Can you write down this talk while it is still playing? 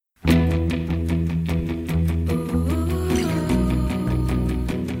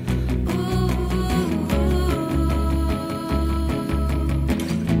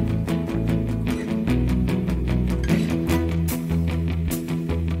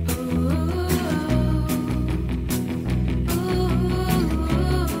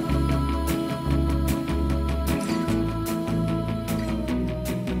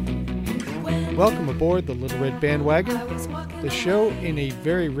welcome aboard the Little Red Bandwagon, the show in a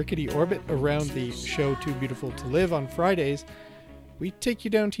very rickety orbit around the show Too Beautiful to Live on Fridays. We take you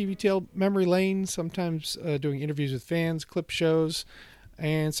down TBTL memory lane, sometimes doing interviews with fans, clip shows,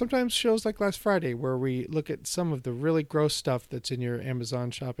 and sometimes shows like last Friday where we look at some of the really gross stuff that's in your Amazon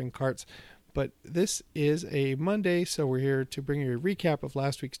shopping carts. But this is a Monday, so we're here to bring you a recap of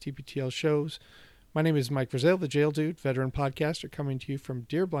last week's TBTL shows. My name is Mike Brazil, the Jail Dude, veteran podcaster, coming to you from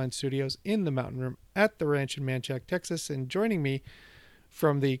Deer Blind Studios in the Mountain Room at the ranch in Manchac, Texas. And joining me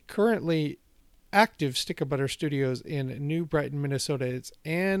from the currently active Stick of Butter Studios in New Brighton, Minnesota, it's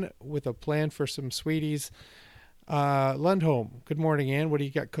Ann with a plan for some sweeties. Lundholm, good morning, Ann. What do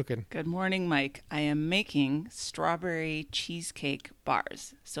you got cooking? Good morning, Mike. I am making strawberry cheesecake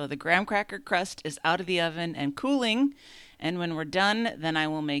bars. So the graham cracker crust is out of the oven and cooling. And when we're done, then I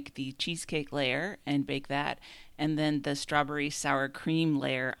will make the cheesecake layer and bake that. And then the strawberry sour cream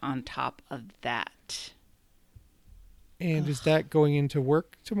layer on top of that. And is that going into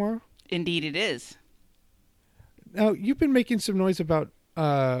work tomorrow? Indeed it is. Now, you've been making some noise about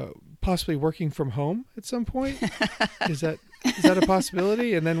possibly working from home at some point. Is that a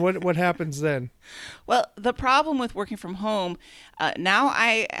possibility? And then what happens then? Well, the problem with working from home, now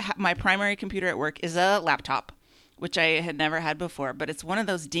my primary computer at work is a laptop, which I had never had before, but it's one of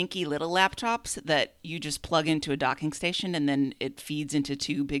those dinky little laptops that you just plug into a docking station and then it feeds into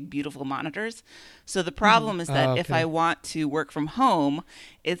two big, beautiful monitors. So the problem is that if I want to work from home,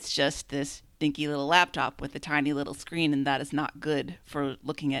 it's just this dinky little laptop with a tiny little screen, and that is not good for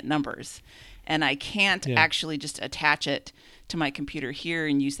looking at numbers. And I can't actually just attach it to my computer here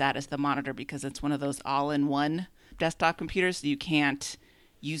and use that as the monitor because it's one of those all-in-one desktop computers, so you can't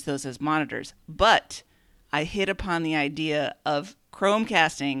use those as monitors. But I hit upon the idea of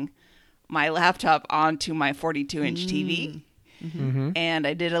Chromecasting my laptop onto my 42-inch TV. Mm-hmm. And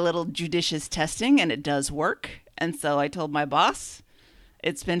I did a little judicious testing, and it does work. And so I told my boss,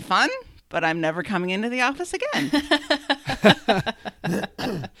 it's been fun, but I'm never coming into the office again.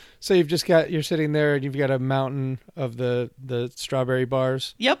 So you're sitting there and you've got a mountain of the strawberry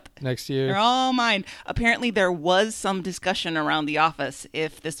bars. Yep. Next to you. They're all mine. Apparently there was some discussion around the office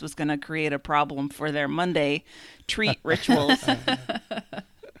if this was going to create a problem for their Monday treat rituals.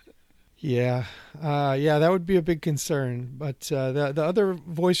 Yeah, that would be a big concern. But the other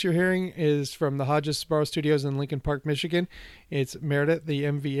voice you're hearing is from the Hodges Sbarro Studios in Lincoln Park, Michigan. It's Meredith, the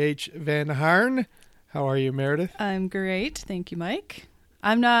MVH Van Harn. How are you, Meredith? I'm great. Thank you, Mike.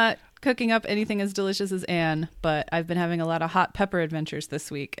 I'm not cooking up anything as delicious as Anne, but I've been having a lot of hot pepper adventures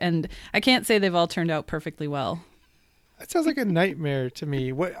this week, and I can't say they've all turned out perfectly well. That sounds like a nightmare to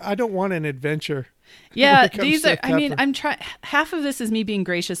me. I don't want an adventure. Yeah, these are, I mean, I'm trying, half of this is me being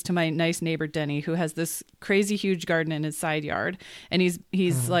gracious to my nice neighbor, Denny, who has this crazy huge garden in his side yard. And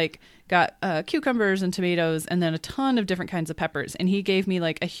he's like got cucumbers and tomatoes and then a ton of different kinds of peppers. And he gave me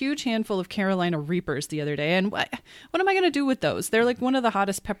like a huge handful of Carolina Reapers the other day. And what am I going to do with those? They're like one of the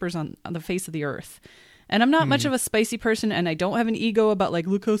hottest peppers on the face of the earth. And I'm not much of a spicy person, and I don't have an ego about like,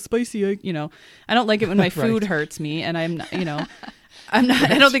 look how spicy I don't like it when my food hurts me, and I'm not, I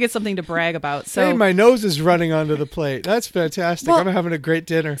don't think it's something to brag about. So hey, my nose is running onto the plate. That's fantastic. Well, I'm having a great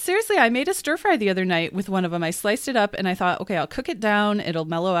dinner. Seriously, I made a stir fry the other night with one of them. I sliced it up and I thought, okay, I'll cook it down. It'll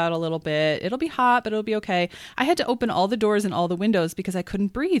mellow out a little bit. It'll be hot, but it'll be okay. I had to open all the doors and all the windows because I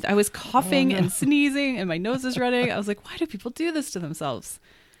couldn't breathe. I was coughing and sneezing and my nose is running. I was like, why do people do this to themselves?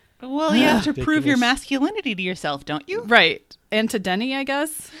 Well, you have to prove your masculinity to yourself, don't you? Right. And to Denny, I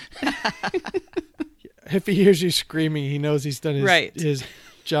guess. If he hears you screaming, he knows he's done his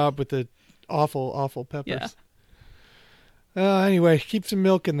job with the awful, awful peppers. Yeah. Anyway, keep some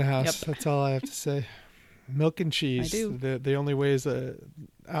milk in the house. Yep. That's all I have to say. Milk and cheese. I do. The only way is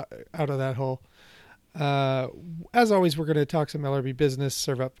out of that hole. As always, we're going to talk some LRB business,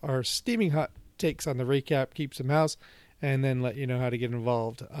 serve up our steaming hot takes on the recap, keep some house, and then let you know how to get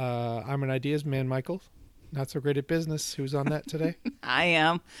involved. I'm an ideas man, Michael. Not so great at business. Who's on that today? I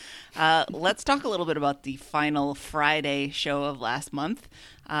am. Let's talk a little bit about the final Friday show of last month.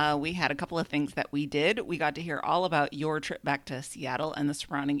 We had a couple of things that we did. We got to hear all about your trip back to Seattle and the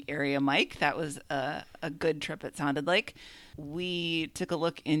surrounding area, Mike. That was a good trip, it sounded like. We took a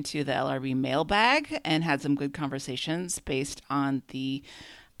look into the LRB mailbag and had some good conversations based on the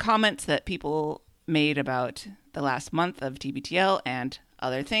comments that people made about the last month of TBTL and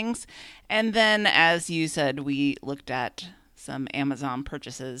other things. And then, as you said, we looked at some Amazon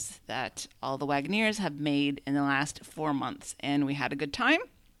purchases that all the Wagoneers have made in the last 4 months, and we had a good time.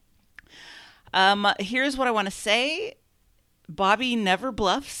 Here's what I want to say. Bobby never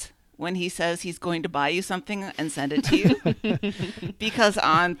bluffs when he says he's going to buy you something and send it to you. Because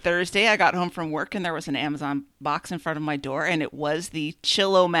on Thursday, I got home from work and there was an Amazon box in front of my door, and it was the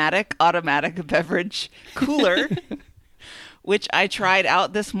Chill-O-Matic automatic beverage cooler, which I tried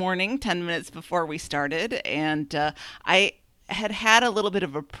out this morning, 10 minutes before we started. And I had a little bit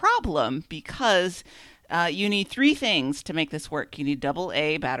of a problem because you need 3 things to make this work. You need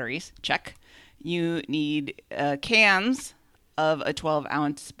AA batteries, check. You need cans of a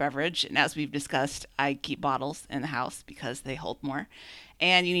 12-ounce beverage. And as we've discussed, I keep bottles in the house because they hold more.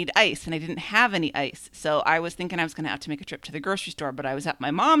 And you need ice, and I didn't have any ice. So I was thinking I was going to have to make a trip to the grocery store, but I was at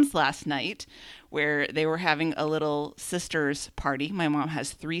my mom's last night where they were having a little sisters party. My mom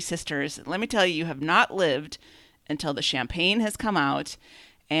has 3 sisters. Let me tell you, you have not lived until the champagne has come out,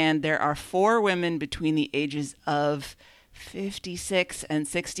 and there are 4 women between the ages of 56 and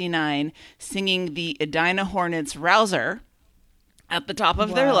 69 singing the Edina Hornets Rouser at the top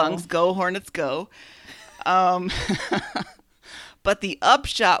of their lungs. Go Hornets, go. But the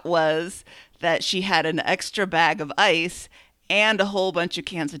upshot was that she had an extra bag of ice and a whole bunch of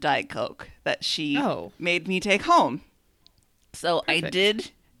cans of Diet Coke that she made me take home. So perfect. I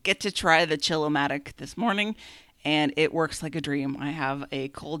did get to try the Chill-O-Matic this morning, and it works like a dream. I have a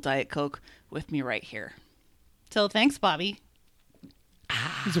cold Diet Coke with me right here. So thanks, Bobby.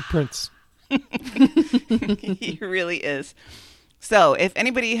 He's a prince. He really is. So if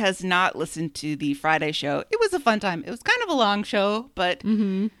anybody has not listened to the Friday show, it was a fun time. It was kind of a long show, but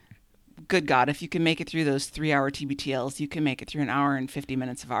good God, if you can make it through those 3-hour TBTLs, you can make it through an hour and 50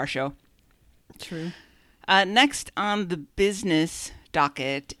 minutes of our show. True. Next on the business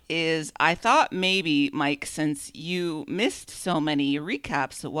docket is, I thought maybe, Mike, since you missed so many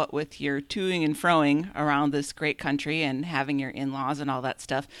recaps, what with your toing and froing around this great country and having your in-laws and all that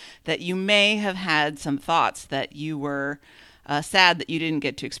stuff, that you may have had some thoughts that you were sad that you didn't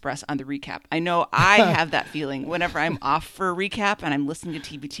get to express on the recap. I know I have that feeling whenever I'm off for a recap and I'm listening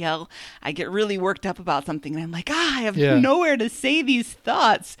to TBTL. I get really worked up about something and I'm like, I have nowhere to say these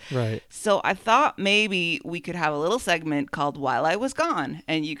thoughts. Right. So I thought maybe we could have a little segment called While I Was Gone,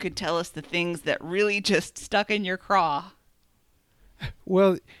 and you could tell us the things that really just stuck in your craw.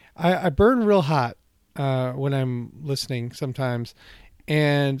 Well, I burn real hot when I'm listening sometimes,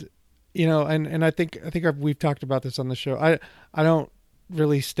 and you know, and I think we've talked about this on the show. I don't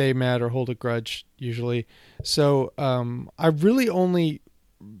really stay mad or hold a grudge usually. So I really only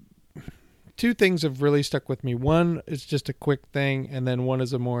 2 things have really stuck with me. One is just a quick thing, and then one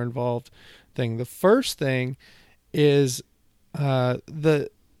is a more involved thing. The first thing is the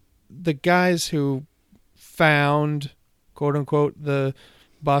guys who found, quote unquote, the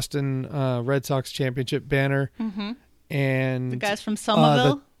Boston Red Sox championship banner, and the guys from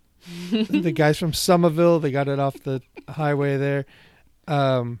Somerville. The guys from Somerville, they got it off the highway there.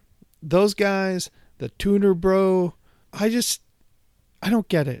 Those guys, the tuner bro, I don't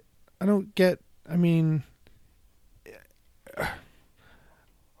get it. I mean,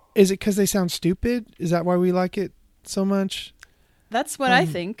 is it because they sound stupid? Is that why we like it so much? That's what I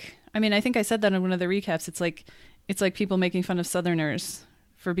think. I mean, I think I said that in one of the recaps. It's like people making fun of Southerners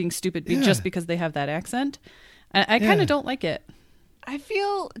for being stupid just because they have that accent. I kind of don't like it. I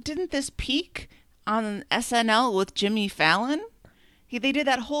feel, didn't this peak on SNL with Jimmy Fallon? They did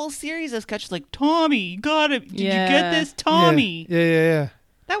that whole series of sketches like, Tommy, you got it. Did you get this, Tommy? Yeah.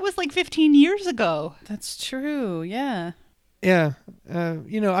 That was like 15 years ago. That's true, yeah. Yeah.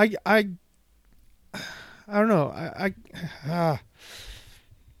 You know, I don't know.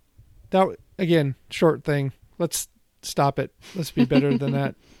 That, again, short thing. Let's stop it. Let's be better than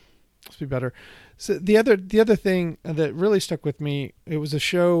that. Let's be better. So the other thing that really stuck with me, it was a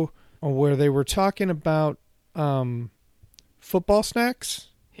show where they were talking about football snacks.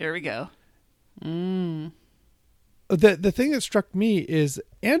 Here we go. The thing that struck me is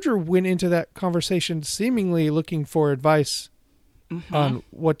Andrew went into that conversation seemingly looking for advice on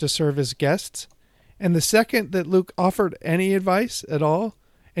what to serve his guests. And the second that Luke offered any advice at all,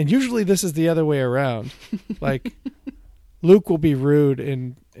 and usually this is the other way around, like Luke will be rude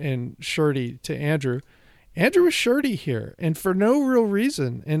and shirty to Andrew. Andrew is shirty here, and for no real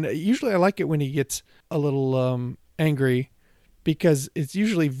reason. And usually I like it when he gets a little angry, because it's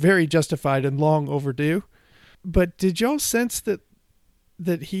usually very justified and long overdue. But did y'all sense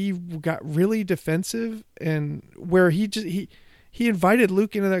that he got really defensive, and where he invited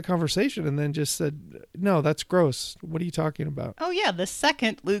Luke into that conversation and then just said, "No, that's gross. What are you talking about?" Oh yeah, the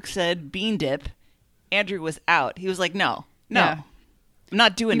second Luke said bean dip, Andrew was out. He was like, "No, I'm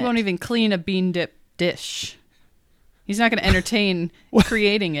not doing it." He won't even clean a bean dip dish. He's not going to entertain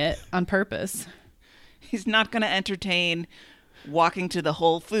creating it on purpose. He's not going to entertain walking to the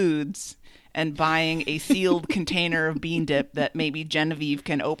Whole Foods and buying a sealed container of bean dip that maybe Genevieve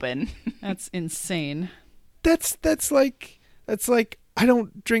can open. That's insane. That's like I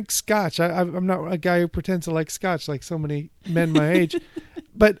don't drink scotch. I'm not a guy who pretends to like scotch like so many men my age.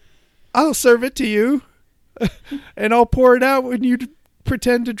 But I'll serve it to you and I'll pour it out when you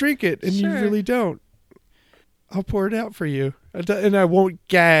pretend to drink it and you really don't. I'll pour it out for you and I won't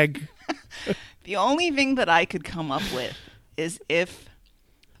gag. The only thing that I could come up with is if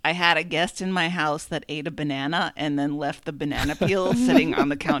I had a guest in my house that ate a banana and then left the banana peel sitting on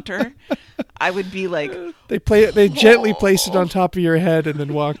the counter, I would be like, they gently place it on top of your head and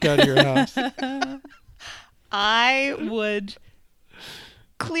then walked out of your house. I would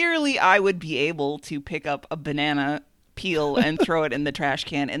be able to pick up a banana peel and throw it in the trash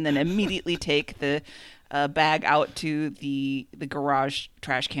can and then immediately take the bag out to the garage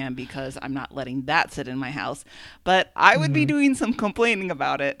trash can because I'm not letting that sit in my house. But I would be doing some complaining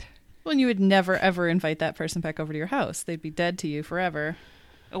about it. Well, and you would never, ever invite that person back over to your house. They'd be dead to you forever.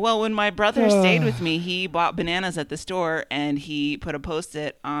 Well, when my brother stayed with me, he bought bananas at the store and he put a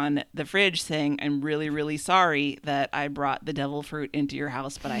Post-it on the fridge saying, "I'm really, really sorry that I brought the devil fruit into your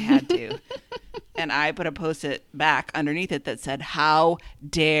house, but I had to." And I put a Post-it back underneath it that said, "How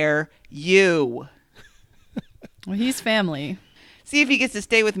dare you?" Well, he's family. See if he gets to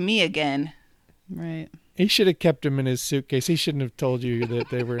stay with me again. Right. He should have kept him in his suitcase. He shouldn't have told you that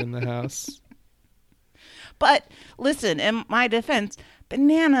they were in the house. But listen, in my defense,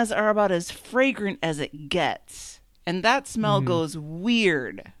 bananas are about as fragrant as it gets. And that smell goes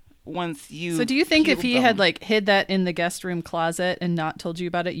weird once you So do you think if he them. had like hid that in the guest room closet and not told you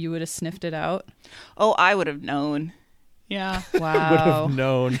about it, you would have sniffed it out? Oh, I would have known. Yeah. Wow. Would have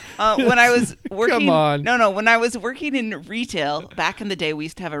known. When I was working, Come on. No, when I was working in retail back in the day, we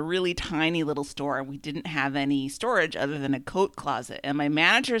used to have a really tiny little store, and we didn't have any storage other than a coat closet. And my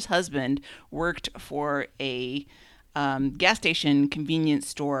manager's husband worked for a gas station convenience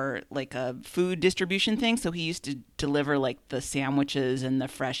store, like a food distribution thing. So he used to deliver like the sandwiches and the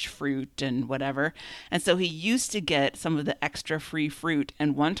fresh fruit and whatever. And so he used to get some of the extra free fruit.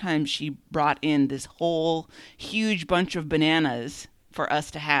 And one time she brought in this whole huge bunch of bananas for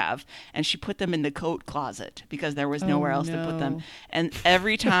us to have, and she put them in the coat closet because there was nowhere else to put them. And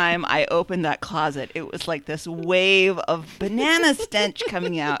every time I opened that closet, it was like this wave of banana stench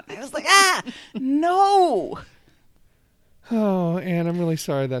coming out. I was like, no. Oh, Anne, I'm really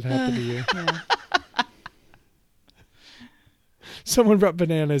sorry that happened to you. Yeah. Someone brought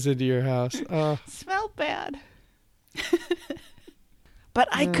bananas into your house. Smelled bad. But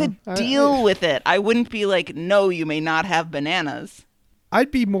I could deal with it. I wouldn't be like, no, you may not have bananas. I'd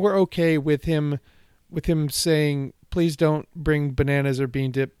be more okay with him saying, please don't bring bananas or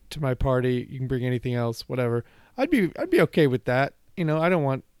bean dip to my party. You can bring anything else, whatever. I'd be okay with that. You know, I don't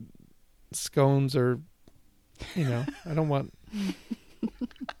want scones or, you know, I don't want.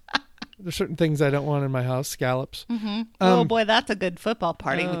 There's certain things I don't want in my house. Scallops. Mm-hmm. Oh boy, that's a good football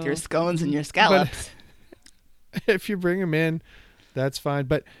party with your scones and your scallops. If you bring them in, that's fine.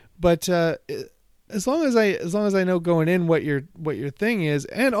 But as long as I know going in what your thing is,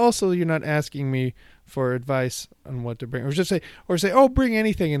 and also you're not asking me for advice on what to bring, or say, oh, bring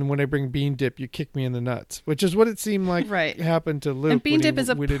anything, and when I bring bean dip, you kick me in the nuts, which is what it seemed like happened to Luke. And bean dip is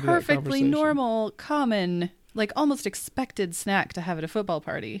a perfectly normal, common, like almost expected snack to have at a football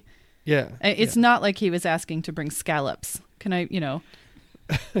party. Yeah, it's not like he was asking to bring scallops. Can I,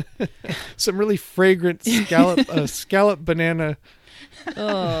 some really fragrant scallop banana.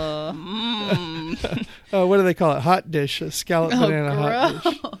 Oh. What do they call it? Hot dish. A scallop banana hot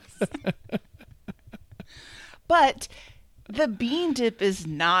dish. But the bean dip is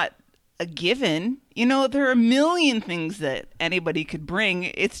not a given. You know, there are a million things that anybody could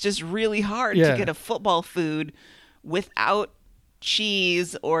bring. It's just really hard to get a football food without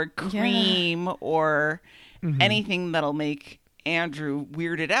cheese or cream or anything that'll make Andrew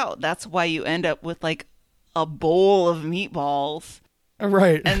weirded out. That's why you end up with like a bowl of meatballs.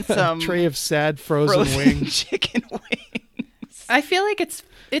 Right. And some tray of sad frozen wings. Chicken wings. I feel like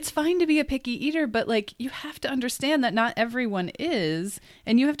it's fine to be a picky eater, but like you have to understand that not everyone is,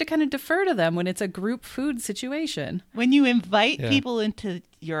 and you have to kind of defer to them when it's a group food situation. When you invite people into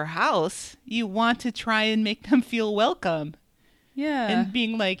your house, you want to try and make them feel welcome. Yeah. And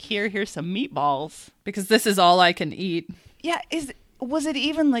being like, here's some meatballs. Because this is all I can eat. Yeah, was it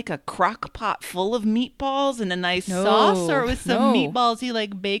even like a crock pot full of meatballs and a nice sauce, or was some meatballs he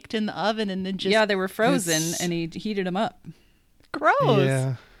like baked in the oven and then just they were frozen and he heated them up. Gross.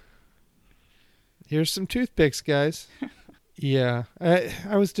 Yeah. Here's some toothpicks, guys. Yeah,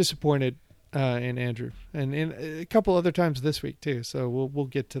 I was disappointed and Andrew, and a couple other times this week too. So we'll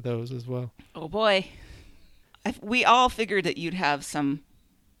get to those as well. Oh boy, we all figured that you'd have some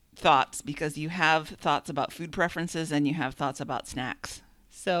thoughts because you have thoughts about food preferences and you have thoughts about snacks.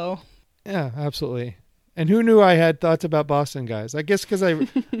 So yeah, absolutely. And who knew I had thoughts about Boston guys? I guess because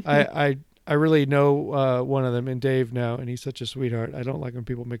I really know one of them in Dave now, and he's such a sweetheart. I don't like when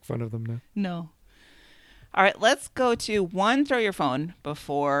people make fun of them now. No. All right, let's go to one Throw Your Phone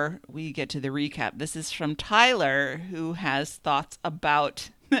before we get to the recap. This is from Tyler, who has thoughts about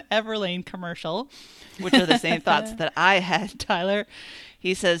the Everlane commercial, which are the same thoughts that I had, Tyler.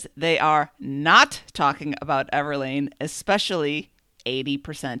 He says they are not talking about Everlane, especially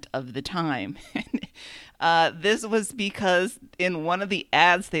 80% of the time. This was because in one of the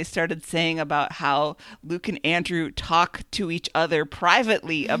ads they started saying about how Luke and Andrew talk to each other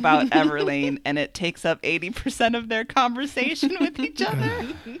privately about Everlane, and it takes up 80% of their conversation with each other.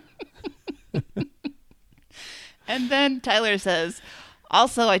 And then Tyler says,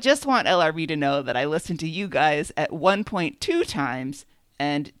 also, I just want LRB to know that I listened to you guys at 1.2 times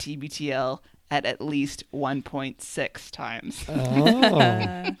and TBTL at least 1.6 times.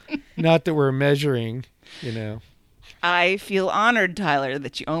 Oh, not that we're measuring, you know. I feel honored, Tyler,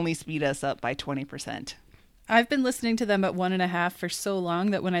 that you only speed us up by 20%. I've been listening to them at 1.5 for so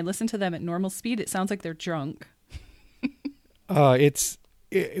long that when I listen to them at normal speed, it sounds like they're drunk.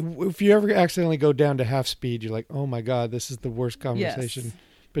 If you ever accidentally go down to half speed, you're like, oh my God, this is the worst conversation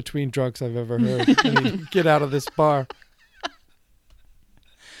between drunks I've ever heard. I mean, get out of this bar.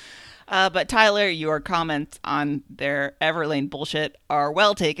 But Tyler, your comments on their Everlane bullshit are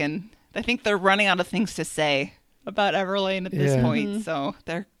well taken. I think they're running out of things to say about Everlane at this point, so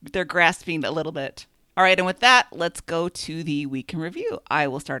they're grasping a little bit. All right, and with that, let's go to the week in review. I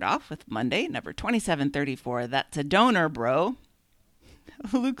will start off with Monday, number 2734. That's a donor, bro.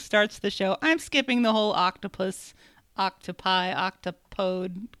 Luke starts the show. I'm skipping the whole octopus, octopi,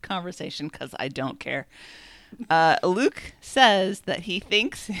 octopode conversation because I don't care. Luke says that he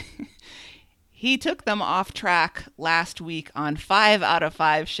thinks he took them off track last week on 5 out of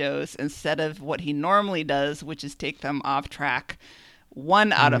 5 shows instead of what he normally does, which is take them off track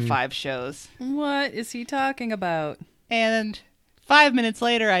 1 out of 5 shows. What is he talking about? And 5 minutes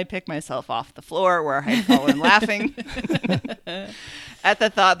later, I pick myself off the floor where I had fallen laughing at the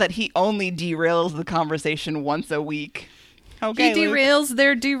thought that he only derails the conversation once a week. Okay, he derails Luke.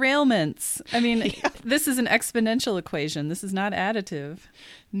 Their derailments. I mean, This is an exponential equation. This is not additive.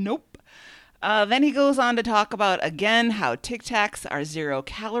 Nope. Then he goes on to talk about, again, how Tic Tacs are 0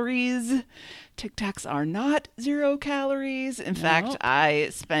 calories. Tic Tacs are not 0 calories. In fact, I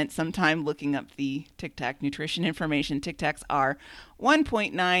spent some time looking up the Tic Tac nutrition information. Tic Tacs are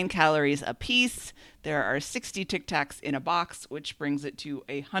 1.9 calories a piece. There are 60 Tic Tacs in a box, which brings it to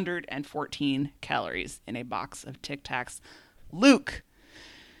 114 calories in a box of Tic Tacs. Luke.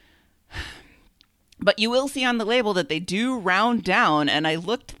 But you will see on the label that they do round down, and I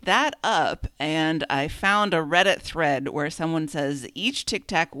looked that up, and I found a Reddit thread where someone says each Tic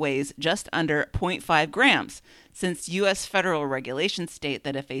Tac weighs just under 0.5 grams, since U.S. federal regulations state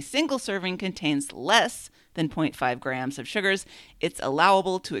that if a single serving contains less than 0.5 grams of sugars, it's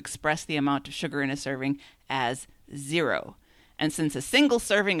allowable to express the amount of sugar in a serving as 0. And since a single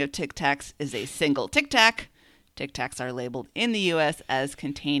serving of Tic Tacs is a single Tic Tac, Tic Tacs are labeled in the U.S. as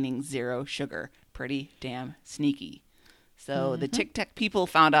containing 0 sugar. Pretty damn sneaky. So the Tic Tac people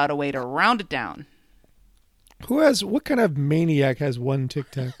found out a way to round it down. What kind of maniac has one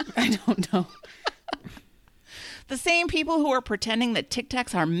Tic Tac? I don't know. The same people who are pretending that Tic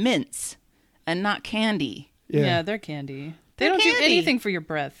Tacs are mints and not candy. Yeah, they're candy. They don't do anything for your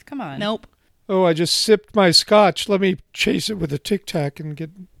breath. Come on. Nope. Oh, I just sipped my scotch. Let me chase it with a Tic Tac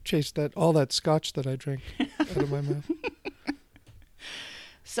and chase all that scotch that I drank out of my mouth.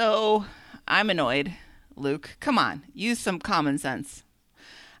 So I'm annoyed. Luke, come on. Use some common sense.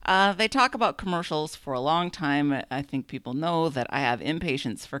 They talk about commercials for a long time. I think people know that I have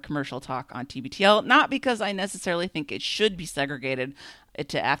impatience for commercial talk on TBTL, not because I necessarily think it should be segregated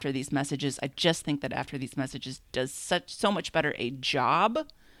to After These Messages. I just think that After These Messages does so much better a job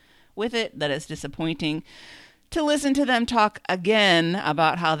with it that it's disappointing to listen to them talk again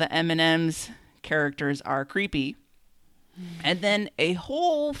about how the M&M's characters are creepy. And then a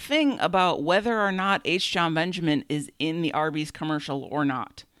whole thing about whether or not H. John Benjamin is in the Arby's commercial or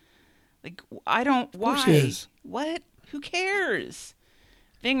not. Like, I don't... Why? Of course he is. What? Who cares?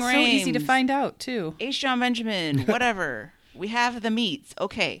 Ving Rhames. So easy to find out, too. H. John Benjamin, whatever. We have the meats.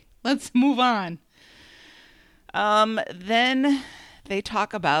 Okay, let's move on. Then they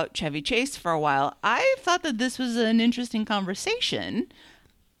talk about Chevy Chase for a while. I thought that this was an interesting conversation.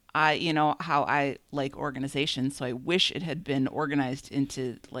 you know how I like organization, so I wish it had been organized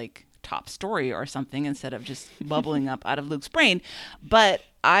into like top story or something instead of just bubbling up out of Luke's brain. But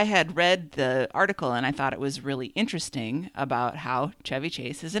I had read the article and I thought it was really interesting about how Chevy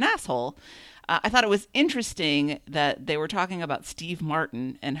Chase is an asshole. I thought it was interesting that they were talking about Steve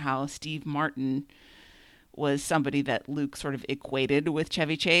Martin and how Steve Martin was somebody that Luke sort of equated with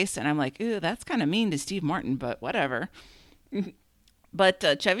Chevy Chase. And I'm like, ooh, that's kind of mean to Steve Martin, but whatever.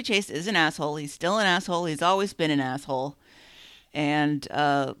 But Chevy Chase is an asshole. He's still an asshole. He's always been an asshole. And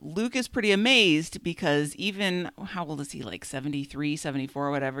Luke is pretty amazed because even, how old is he, like 73, 74,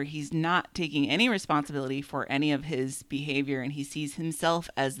 whatever, he's not taking any responsibility for any of his behavior, and he sees himself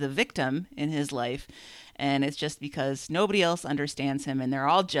as the victim in his life. And it's just because nobody else understands him, and they're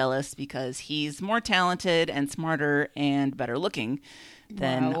all jealous because he's more talented and smarter and better looking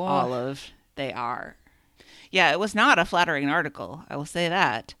than all of they are. Yeah, it was not a flattering article, I will say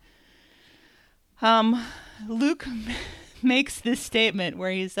that. Luke makes this statement where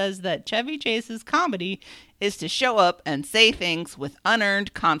he says that Chevy Chase's comedy is to show up and say things with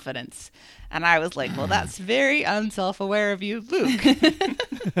unearned confidence. And I was like, well, that's very unself-aware of you, Luke.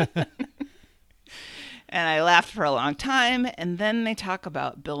 And I laughed for a long time. And then they talk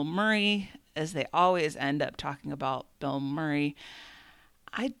about Bill Murray, as they always end up talking about Bill Murray.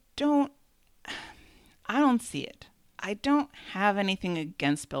 I don't see it. I don't have anything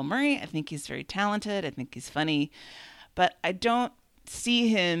against Bill Murray. I think he's very talented. I think he's funny. But I don't see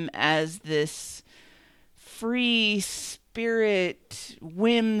him as this free spirit,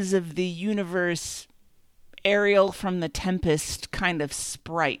 whims of the universe, Ariel from the Tempest kind of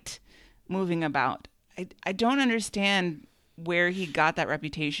sprite moving about. I don't understand where he got that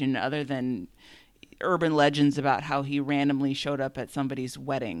reputation other than urban legends about how he randomly showed up at somebody's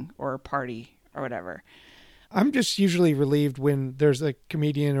wedding or party or whatever. I'm just usually relieved when there's a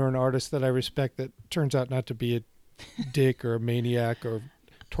comedian or an artist that I respect that turns out not to be a dick or a maniac or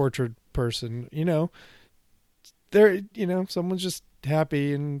tortured person. You know, someone's just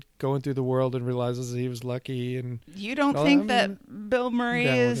happy and going through the world and realizes he was lucky. And you don't think that Bill Murray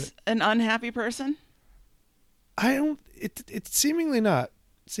is an unhappy person? I don't. It's seemingly not.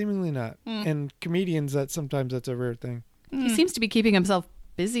 And comedians, sometimes that's a rare thing. He seems to be keeping himself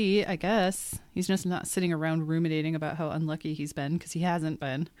busy, I guess. He's just not sitting around ruminating about how unlucky he's been, because he hasn't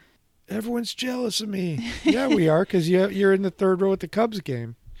been. Everyone's jealous of me. Yeah, we are, because you're in the third row at the Cubs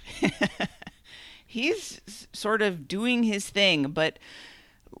game. He's sort of doing his thing, but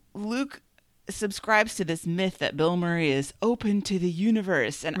Luke subscribes to this myth that Bill Murray is open to the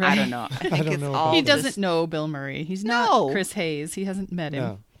universe, and right. I don't know. I think it's all he doesn't know Bill Murray. He's not Chris Hayes. He hasn't met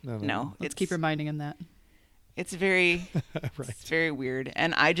him. No. Let's keep reminding him that. It's very, right. It's very weird.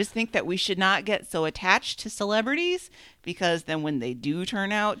 And I just think that we should not get so attached to celebrities, because then when they do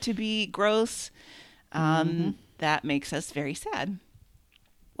turn out to be gross, that makes us very sad.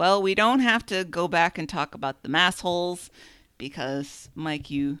 Well, we don't have to go back and talk about the massholes because,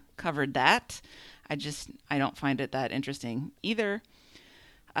 Mike, you covered that. I don't find it that interesting either.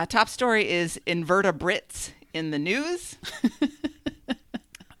 Top story is invertebrates in the news.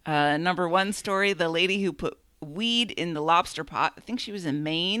 Number one story, the lady who put weed in the lobster pot. I think she was in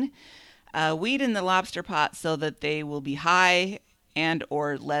Maine. Weed in the lobster pot so that they will be high and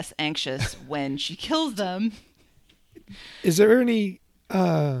or less anxious when she kills them. Is there any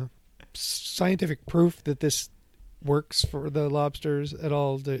scientific proof that this works for the lobsters at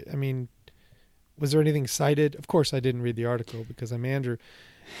all? Was there anything cited? Of course, I didn't read the article because I'm Andrew.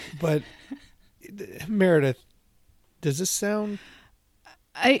 But Meredith, does this sound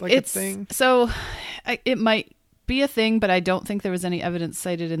like a thing? It might be a thing, but I don't think there was any evidence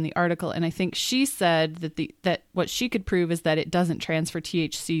cited in the article. And I think she said that what she could prove is that it doesn't transfer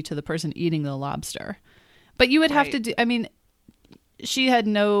THC to the person eating the lobster. But you would have to do. She had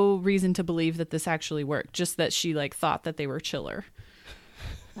no reason to believe that this actually worked. Just that she thought that they were chiller.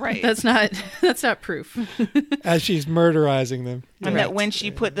 Right. That's not proof. As she's murderizing them. And that when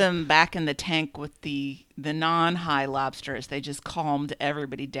she put them back in the tank with the non-high lobsters, they just calmed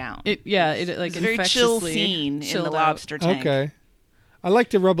everybody down. It's a very chill scene in the lobster tank. Okay. I like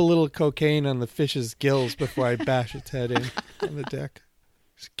to rub a little cocaine on the fish's gills before I bash its head in on the deck.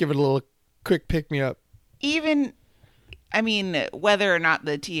 Just give it a little quick pick-me-up. Whether or not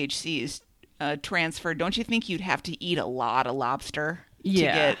the THC is transferred, don't you think you'd have to eat a lot of lobster to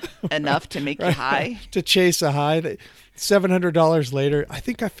get enough to make you high? To chase a high. $700 later, I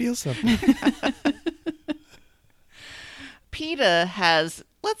think I feel something. PETA has,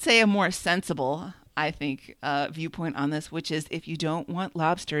 let's say, a more sensible, I think, viewpoint on this, which is if you don't want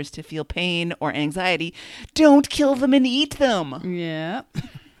lobsters to feel pain or anxiety, don't kill them and eat them. Yeah.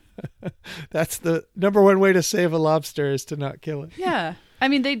 That's the number one way to save a lobster is to not kill it. Yeah. I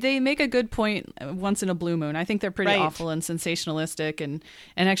mean, they make a good point once in a blue moon. I think they're pretty awful and sensationalistic and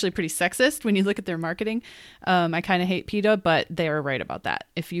actually pretty sexist when you look at their marketing. I kind of hate PETA, but they are right about that.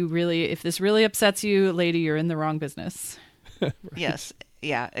 If this really upsets you, lady, you're in the wrong business. Right. Yes.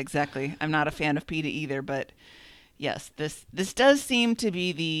 Yeah, exactly. I'm not a fan of PETA either, but yes, this does seem to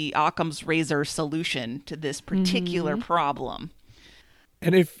be the Occam's razor solution to this particular problem.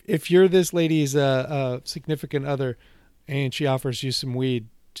 And if you're this lady's significant other, and she offers you some weed,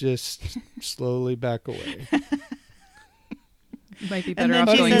 just slowly back away. You might be better off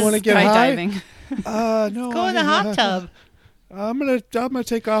going skydiving. No, go in the hot tub. I'm gonna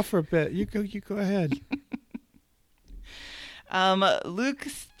take off for a bit. You go ahead. Luke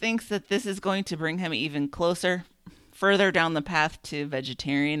thinks that this is going to bring him even further down the path to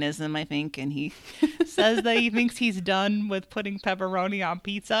vegetarianism, I think, and he says that he thinks he's done with putting pepperoni on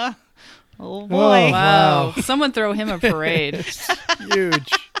pizza. Oh boy. Oh, wow. Someone throw him a parade. It's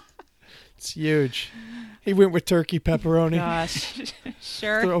huge. It's huge. He went with turkey pepperoni. Gosh.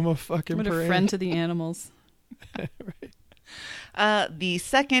 Sure. Throw him a fucking parade. What a friend to the animals. Right. The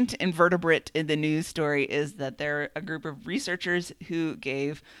second invertebrate in the news story is that there are a group of researchers who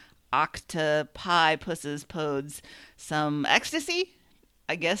gave octopi pods some ecstasy,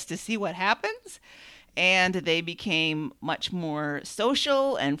 I guess, to see what happens. And they became much more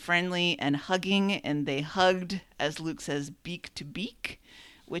social and friendly and hugging. And they hugged, as Luke says, beak to beak,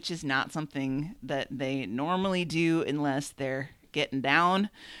 which is not something that they normally do unless they're getting down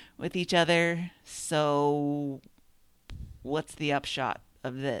with each other. So what's the upshot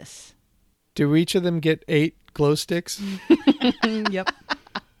of this? Do each of them get 8 glow sticks? Yep.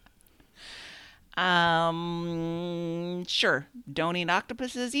 Sure. Don't eat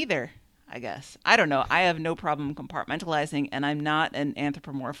octopuses either, I guess. I don't know. I have no problem compartmentalizing, and I'm not an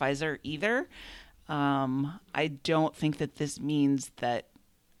anthropomorphizer either. I don't think that this means that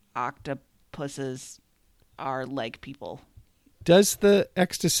octopuses are like people. Does the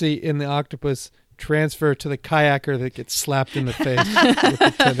ecstasy in the octopus transfer to the kayaker that gets slapped in the face with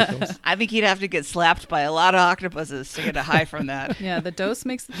the tentacles? I think he'd have to get slapped by a lot of octopuses to get a high from that. Yeah, the dose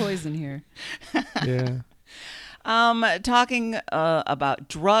makes the poison here. Yeah. Talking about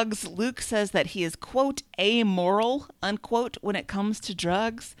drugs, Luke says that he is, quote, amoral, unquote, when it comes to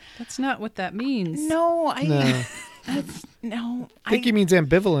drugs. That's not what that means. No. I think he means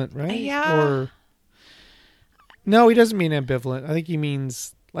ambivalent, right? Yeah. Or no, he doesn't mean ambivalent. I think he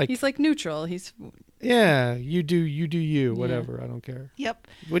means like he's like neutral. Yeah, you do you, whatever. Yeah. I don't care. Yep.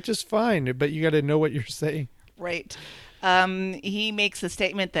 Which is fine, but you got to know what you're saying. Right. He makes a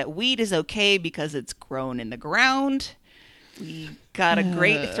statement that weed is okay because it's grown in the ground. We got a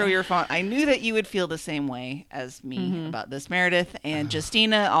great throw your phone. I knew that you would feel the same way as me about this, Meredith. And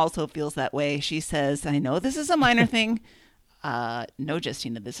Justina also feels that way. She says, I know this is a minor thing. No,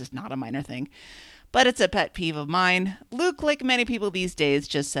 Justina, this is not a minor thing. But it's a pet peeve of mine. Luke, like many people these days,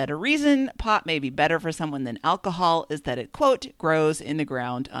 just said a reason pot may be better for someone than alcohol is that it, quote, grows in the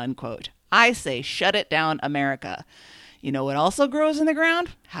ground, unquote. I say shut it down, America. You know what also grows in the ground?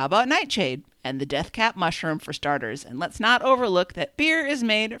 How about nightshade and the death cap mushroom for starters? And let's not overlook that beer is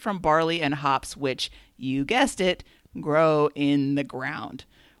made from barley and hops, which, you guessed it, grow in the ground.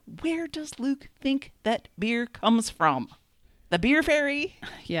 Where does Luke think that beer comes from? The beer fairy?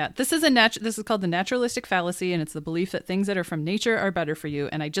 Yeah, this is called the naturalistic fallacy, and it's the belief that things that are from nature are better for you.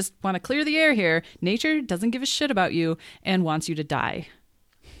 And I just want to clear the air here. Nature doesn't give a shit about you and wants you to die.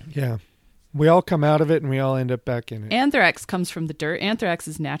 Yeah. We all come out of it and we all end up back in it. Anthrax comes from the dirt. Anthrax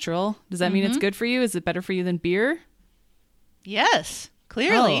is natural. Does that mean it's good for you? Is it better for you than beer? Yes,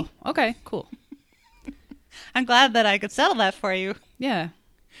 clearly. Oh, okay, cool. I'm glad that I could settle that for you. Yeah.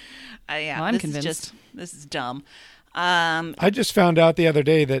 Yeah, well, I'm convinced. This is dumb. I just found out the other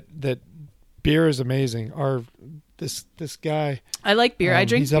day that beer is amazing. This guy. I like beer. I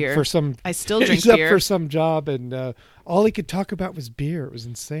drink beer. I still drink he's beer. He's up for some job, and all he could talk about was beer. It was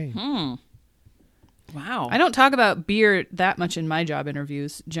insane. Wow. I don't talk about beer that much in my job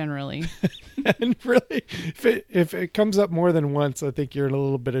interviews, generally. And really, if it comes up more than once, I think you're in a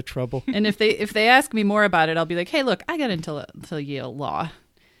little bit of trouble. And if they ask me more about it, I'll be like, hey, look, I got into Yale Law.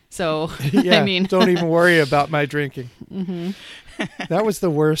 So, yeah, I mean, don't even worry about my drinking. Mm-hmm. That was the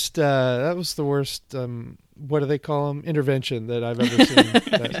worst. What do they call them? Intervention that I've ever seen.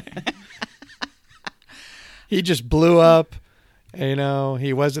 He just blew up.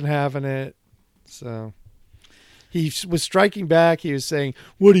 He wasn't having it. So he was striking back. He was saying,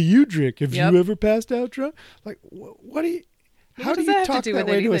 "What do you drink? Have you ever passed out drunk? Like, what do you? How do you talk that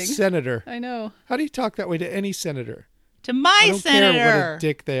way to a senator? I know. How do you talk that way to any senator? To my senator. Care what a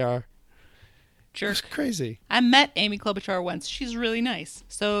dick they are. Jerk. It's crazy. I met Amy Klobuchar once. She's really nice.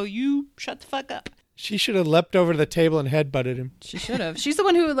 So you shut the fuck up. She should have leapt over to the table and headbutted him. She should have. She's the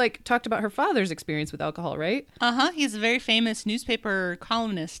one who talked about her father's experience with alcohol, right? Uh-huh. He's a very famous newspaper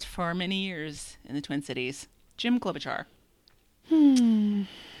columnist for many years in the Twin Cities. Jim Klobuchar.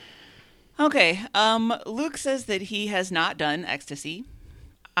 Okay. Luke says that he has not done ecstasy.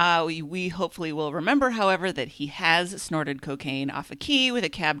 We hopefully will remember, however, that he has snorted cocaine off a key with a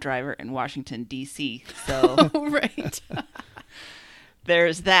cab driver in Washington, D.C. So Right.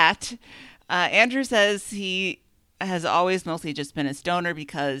 there's that. Andrew says he has always mostly just been a stoner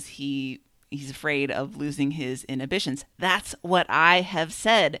because he's afraid of losing his inhibitions. That's what I have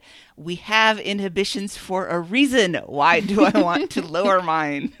said. We have inhibitions for a reason. Why do I want to lower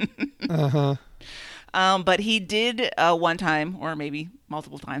mine? Uh-huh. But he did one time, or maybe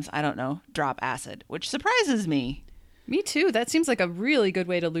multiple times, I don't know, drop acid, which surprises me. Me too. That seems like a really good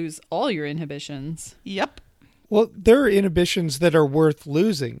way to lose all your inhibitions. Yep. Well, there are inhibitions that are worth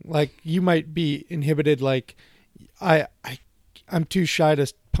losing. Like, you might be inhibited, like, I'm too shy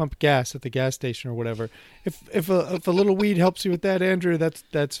to pump gas at the gas station or whatever. If a little weed helps you with that, Andrew,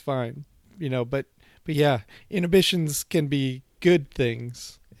 that's fine. You know, but yeah, inhibitions can be good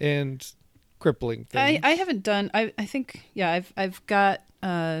things and crippling things. I haven't done. I think I've got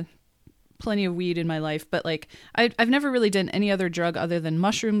plenty of weed in my life, but I've never really done any other drug other than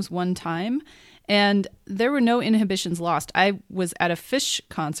mushrooms one time. And there were no inhibitions lost. I was at a Fish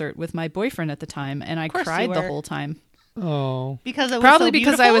concert with my boyfriend at the time, and I cried the whole time. Oh. Because it was Probably so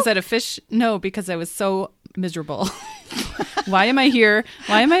because I was at a Fish. No, because I was so miserable. Why am I here?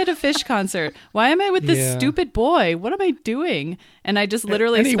 Why am I at a Fish concert? Why am I with this stupid boy? What am I doing? And I just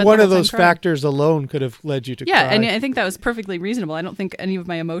literally any spent one the of whole those time crying. factors alone could have led you to Yeah, cry. and I think that was perfectly reasonable. I don't think any of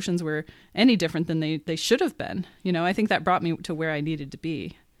my emotions were any different than they should have been. You know, I think that brought me to where I needed to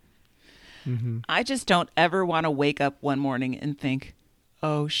be. Mm-hmm. I just don't ever want to wake up one morning and think,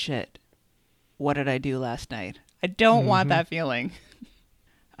 oh shit, what did I do last night? I don't want that feeling.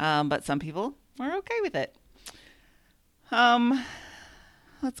 But some people are okay with it.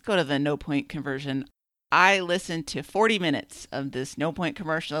 Let's go to the No Point conversion. I listened to 40 minutes of this No Point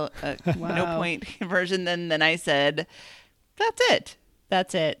commercial, No Point conversion. Then I said, that's it.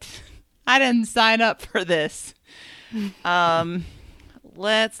 That's it. I didn't sign up for this.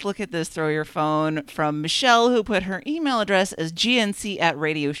 Let's look at this Throw Your Phone from Michelle, who put her email address as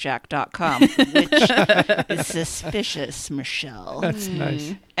gnc@radioshack.com, which is suspicious, Michelle. That's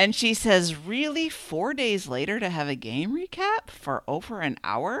nice. And she says, really, 4 days later to have a game recap for over an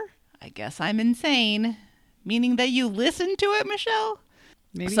hour? I guess I'm insane. Meaning that you listened to it, Michelle?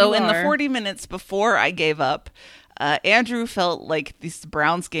 Maybe So you in the are. 40 minutes before I gave up, Andrew felt like this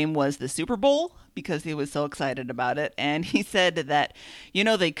Browns game was the Super Bowl because he was so excited about it. And he said that, you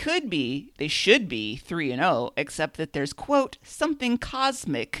know, they should be 3-0, except that there's, quote, something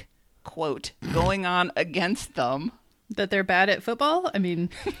cosmic, quote, going on against them. That they're bad at football? I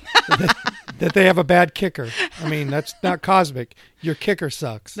mean, That they have a bad kicker. I mean, that's not cosmic. Your kicker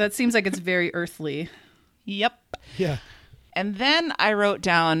sucks. that seems like it's very earthly. Yep. Yeah. And then I wrote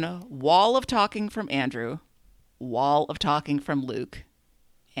down wall of talking from Andrew, wall of talking from Luke,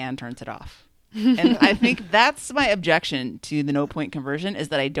 and turns it off. And I think that's my objection to the No Point conversion, is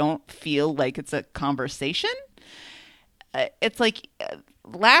that I don't feel like it's a conversation. It's like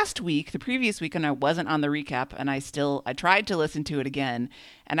last week, the previous week, and I wasn't on the recap, and I tried to listen to it again,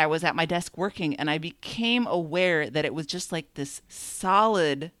 and I was at my desk working, and I became aware that it was just like this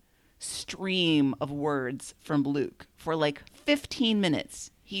solid stream of words from Luke for like 15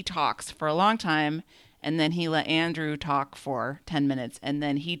 minutes. He talks for a long time, and then he let Andrew talk for 10 minutes, and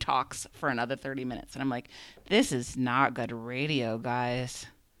then he talks for another 30 minutes. And I'm like, this is not good radio, guys.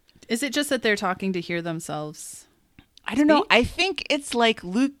 Is it just that they're talking to hear themselves? I don't know. I think it's like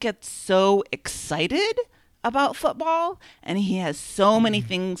Luke gets so excited about football, and he has so many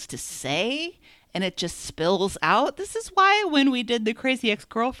things to say, and it just spills out. This is why when we did the Crazy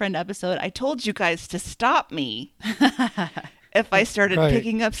Ex-Girlfriend episode, I told you guys to stop me if I started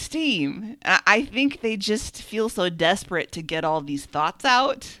picking up steam. I think they just feel so desperate to get all these thoughts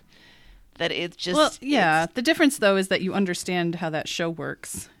out that it's just... Well, yeah. The difference, though, is that you understand how that show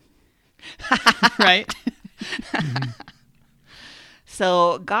works. Right?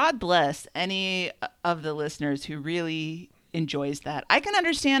 So God bless any of the listeners who really enjoys that. I can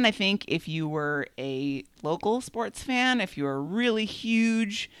understand, I think, if you were a local sports fan, if you're a really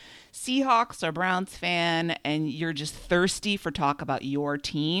huge Seahawks or Browns fan, and you're just thirsty for talk about your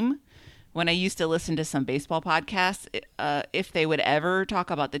team. when I used to listen to some baseball podcasts, if they would ever talk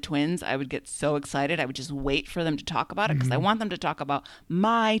about the Twins, I would get so excited. I would just wait for them to talk about it because I want them to talk about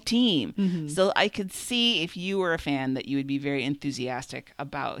my team. So I could see if you were a fan that you would be very enthusiastic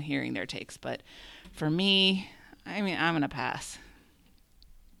about hearing their takes. But for me, I mean, I'm going to pass.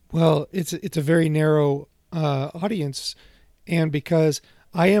 Well, it's a very narrow audience, and because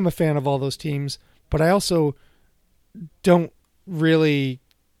I am a fan of all those teams, but I also don't really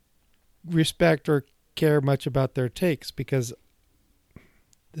respect or care much about their takes because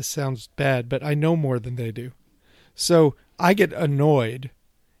this sounds bad, but I know more than they do. So I get annoyed.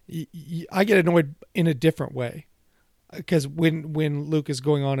 I get annoyed in a different way because when Luke is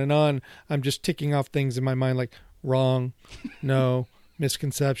going on and on, I'm just ticking off things in my mind like wrong, no,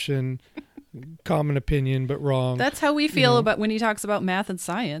 misconception, common opinion, but wrong. That's how we feel about when he talks about math and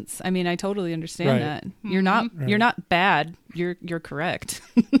science. I mean, I totally understand that. You're not bad. You're correct.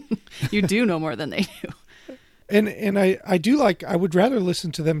 You do know more than they do. And I do like, I would rather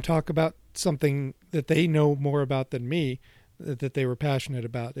listen to them talk about something that they know more about than me, that they were passionate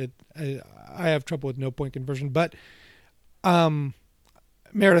about. I have trouble with no point conversion, but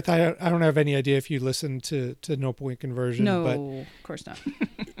Meredith, I don't have any idea if you listen to no point conversion. No, but of course not.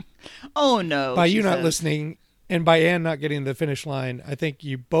 Oh, no. By you not listening and by Anne not getting the finish line, I think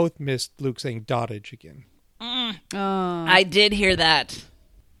you both missed Luke saying dottage again. I did hear that.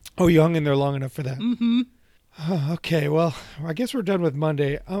 Oh, you hung in there long enough for that. Oh, okay, well, I guess we're done with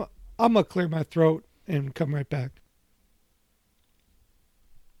Monday. I'm going to clear my throat and come right back.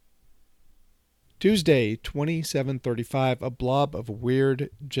 Tuesday, 27:35, a blob of weird,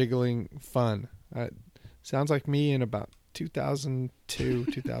 jiggling fun. Sounds like me in about 2002,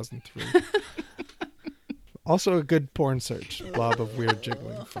 2003. Also a good porn search, blob of weird,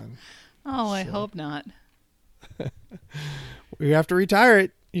 jiggling fun. Oh, I hope not. We have to retire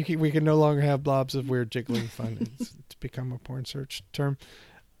it. We can no longer have blobs of weird, jiggling fun. It's become a porn search term.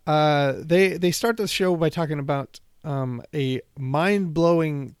 They start the show by talking about a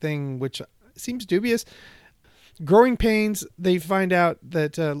mind-blowing thing, which seems dubious. Growing pains. They find out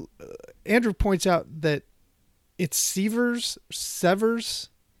that Andrew points out that it's Sever's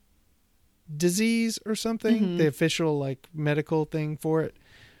disease or something, the official medical thing for it,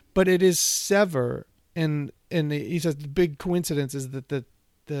 but it is sever, and he says the big coincidence is that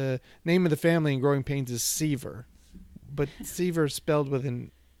the name of the family in Growing Pains is Seaver, but Seaver is spelled with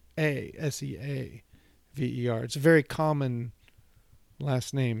an A, Seaver. It's a very common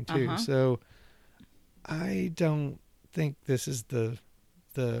last name too. So I don't think this is the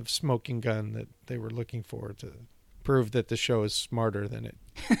smoking gun that they were looking for to prove that the show is smarter than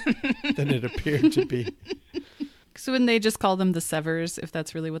it appeared to be. So wouldn't they just call them the Severs if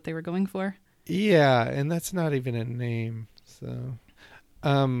that's really what they were going for? Yeah, and that's not even a name. So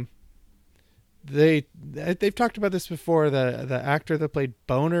they've talked about this before. The actor that played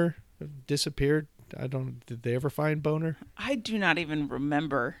Boner disappeared. Did they ever find Boner? I do not even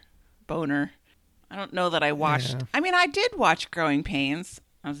remember Boner. I don't know that I watched. Yeah. I mean, I did watch Growing Pains.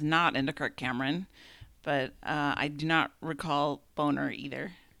 I was not into Kirk Cameron, but I do not recall Boner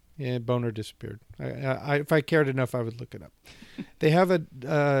either. Yeah, Boner disappeared. If I cared enough, I would look it up. They have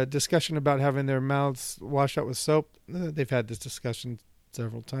a discussion about having their mouths washed out with soap. They've had this discussion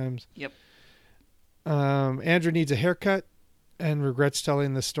several times. Yep. Andrew needs a haircut and regrets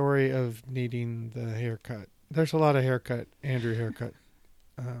telling the story of needing the haircut. There's a lot of Andrew haircut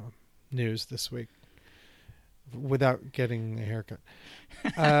news this week without getting a haircut.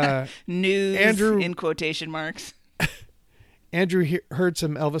 News Andrew, in quotation marks. Andrew heard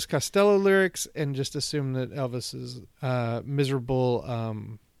some Elvis Costello lyrics and just assumed that Elvis is miserable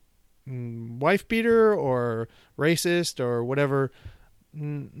wife beater or racist or whatever.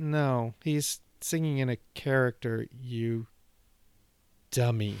 No, he's singing in a character, you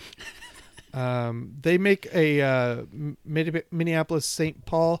dummy. They make a Minneapolis St.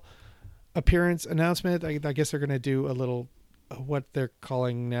 Paul appearance announcement. I guess they're going to do a little what they're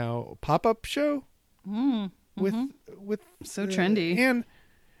calling now pop-up show. With so trendy. And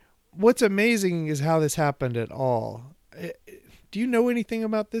what's amazing is how this happened at all. Do you know anything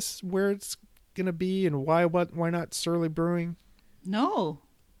about this, where it's going to be and why not Surly Brewing? No,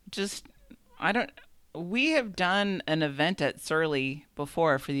 we have done an event at Surly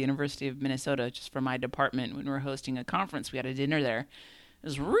before for the University of Minnesota, just for my department. When we were hosting a conference, we had a dinner there. It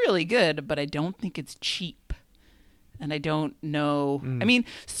was really good, but I don't think it's cheap. And I don't know. I mean,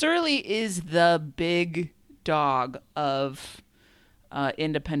 Surly is the big dog of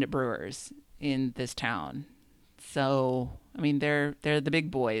independent brewers in this town. So, I mean, they're the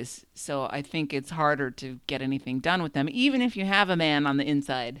big boys. So I think it's harder to get anything done with them, even if you have a man on the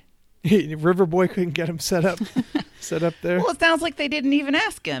inside. River Boy couldn't get him set up there. Well, it sounds like they didn't even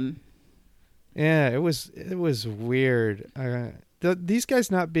ask him. Yeah, it was weird. These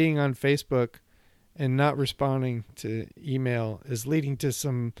guys not being on Facebook and not responding to email is leading to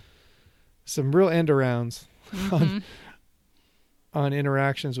some real end arounds on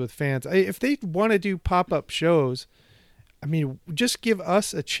interactions with fans. If they want to do pop-up shows, I mean, just give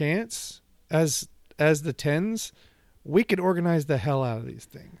us a chance as the Tens. We could organize the hell out of these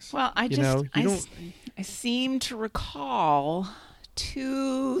things. Well, I seem to recall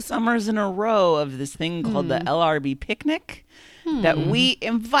 2 summers in a row of this thing called the LRB picnic that we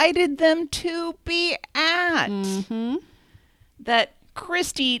invited them to be at. Mm-hmm. That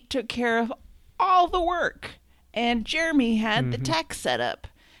Christy took care of all the work and Jeremy had the tech set up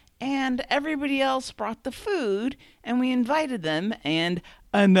and everybody else brought the food and we invited them and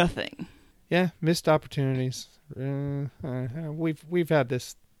nothing. Yeah, missed opportunities. We've had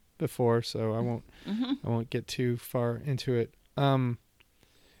this before, so I won't get too far into it. I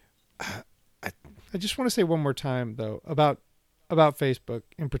just want to say one more time though about Facebook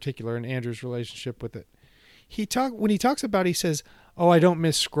in particular and Andrew's relationship with it. When he talks about it, he says, "Oh, I don't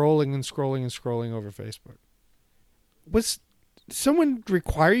miss scrolling and scrolling and scrolling over Facebook." Was someone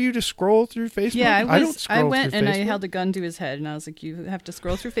require you to scroll through Facebook? Yeah, I don't scroll I went through and Facebook. I held a gun to his head and I was like, "You have to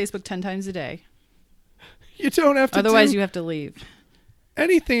scroll through Facebook 10 times a day. You don't have to. Otherwise, you have to leave."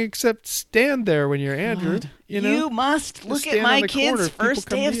 Anything except stand there when you're Andrew. God. You must look at my kids' first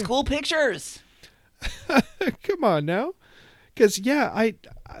day of school pictures. Come on now.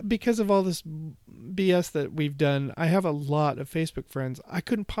 Because of all this BS that we've done, I have a lot of Facebook friends. I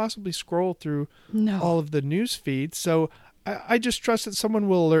couldn't possibly scroll through all of the news feeds, so I just trust that someone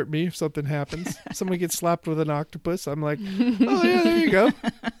will alert me if something happens. Someone gets slapped with an octopus. I'm like, oh yeah, there you go.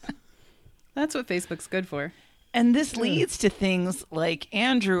 That's what Facebook's good for. And this leads to things like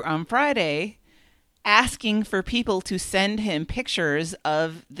Andrew on Friday asking for people to send him pictures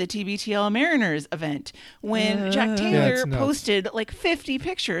of the TBTL Mariners event when Jack Taylor posted like 50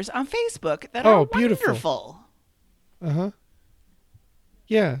 pictures on Facebook that are wonderful. Uh-huh.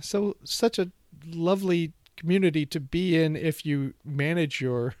 Yeah, so such a lovely community to be in if you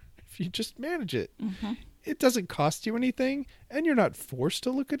just manage it. Mm-hmm. It doesn't cost you anything and you're not forced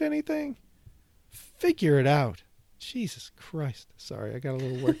to look at anything. Figure it out. Jesus Christ. Sorry, I got a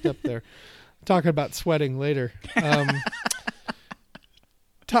little worked up there. Talking about sweating later.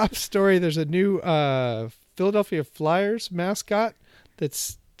 Top story, there's a new Philadelphia Flyers mascot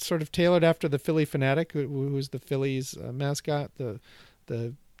that's sort of tailored after the Philly Fanatic, who was the Phillies mascot, the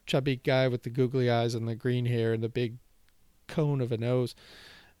chubby guy with the googly eyes and the green hair and the big cone of a nose.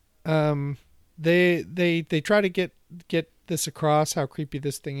 They try to get this across, how creepy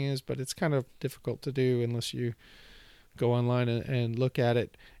this thing is, but it's kind of difficult to do unless you go online and look at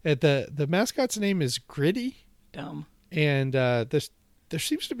it. The mascot's name is Gritty. Dumb. And there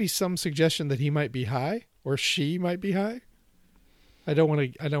seems to be some suggestion that he might be high or she might be high. I don't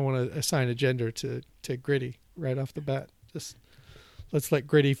want to assign a gender to Gritty right off the bat. Just let's let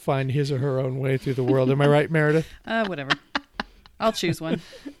Gritty find his or her own way through the world. Am I right, Meredith? Whatever. I'll choose one.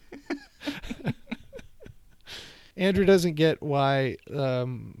 Andrew doesn't get why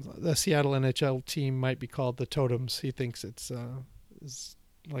the Seattle NHL team might be called the Totems. He thinks it's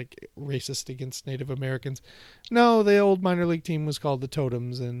like racist against Native Americans. No, the old minor league team was called the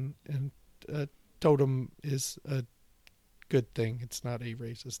Totems, and totem is a good thing. It's not a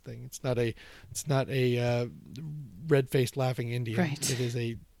racist thing. It's not a red-faced laughing Indian. Right. It is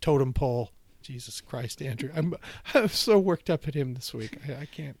a totem pole. Jesus Christ, Andrew. I'm so worked up at him this week. I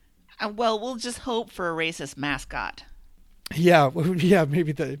can't. Well, we'll just hope for a racist mascot. Yeah.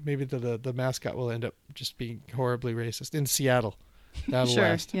 Maybe the mascot will end up just being horribly racist in Seattle. That'll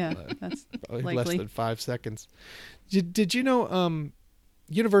last. Yeah, that's likely. Less than 5 seconds. Did you know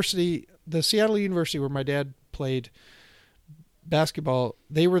the Seattle University where my dad played basketball,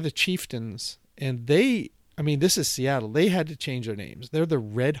 they were the Chieftains, and this is Seattle. They had to change their names. They're the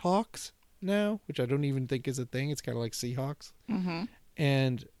Red Hawks now, which I don't even think is a thing. It's kind of like Seahawks. Mm-hmm.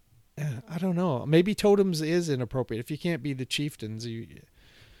 And I don't know. Maybe Totems is inappropriate. If you can't be the Chieftains,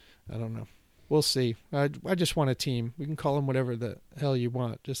 I don't know. We'll see. I just want a team. We can call them whatever the hell you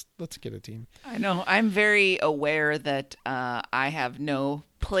want. Just let's get a team. I know. I'm very aware that I have no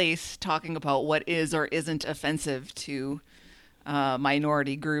place talking about what is or isn't offensive to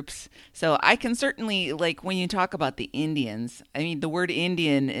minority groups. So I can certainly, like when you talk about the Indians, I mean, the word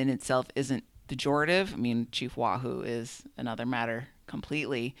Indian in itself isn't pejorative. I mean, Chief Wahoo is another matter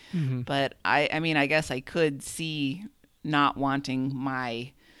completely. Mm-hmm. But I guess I could see not wanting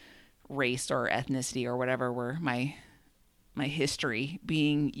my race or ethnicity or whatever were my my history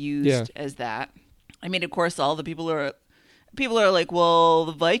being used as that. I mean, of course, all the people are like, well,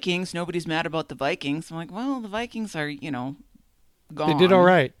 the Vikings, nobody's mad about the Vikings. I'm like, well, the Vikings are, gone. They did all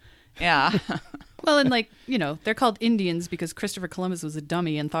right. Yeah. Well, and like, they're called Indians because Christopher Columbus was a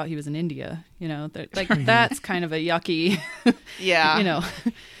dummy and thought he was in India. Like that's kind of a yucky,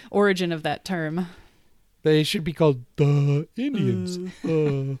 origin of that term. They should be called the Indians.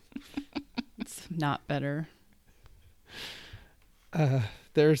 It's not better.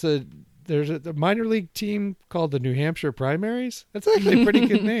 There's a minor league team called the New Hampshire Primaries. That's actually a pretty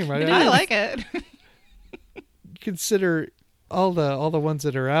good name, right? I like it. Consider all the ones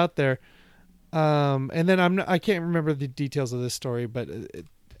that are out there. And then I can't remember the details of this story, but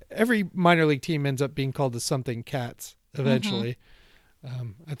every minor league team ends up being called the something Cats eventually.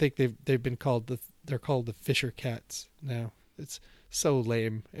 I think they've been called they're called the Fisher Cats now. It's so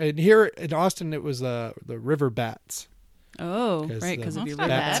lame. And here in Austin, it was the River Bats. Oh, right, because of your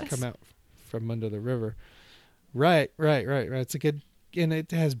bats come out from under the river. Right. It's a good, and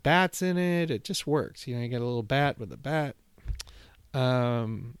it has bats in it. It just works. You get a little bat with a bat.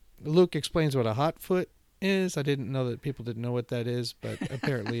 Luke explains what a hot foot is. I didn't know that people didn't know what that is, but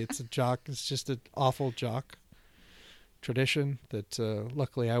apparently it's a jock. It's just an awful jock tradition that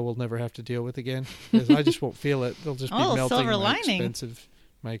luckily I will never have to deal with again because I just won't feel it. They'll just be melting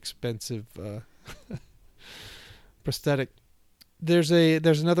my expensive prosthetic. There's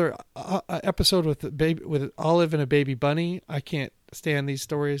another episode with Olive and a baby bunny. I can't stand these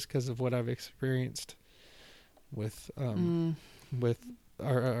stories because of what I've experienced with our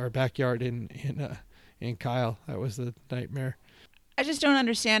backyard in Kyle. That was the nightmare. I just don't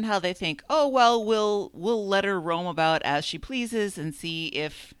understand how they think, oh, well, we'll let her roam about as she pleases and see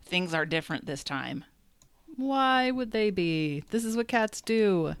if things are different this time. Why would they be? This is what cats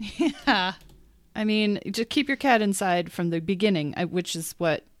do. Yeah. I mean, just keep your cat inside from the beginning, which is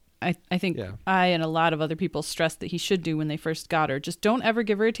what I think I and a lot of other people stressed that he should do when they first got her. Just don't ever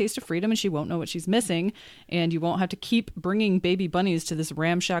give her a taste of freedom and she won't know what she's missing. And you won't have to keep bringing baby bunnies to this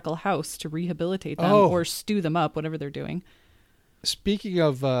ramshackle house to rehabilitate them or stew them up, whatever they're doing. Speaking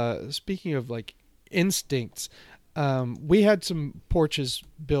of like instincts, we had some porches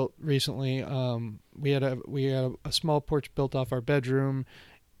built recently. We had a small porch built off our bedroom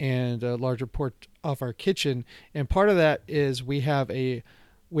and a larger porch off our kitchen. And part of that is we have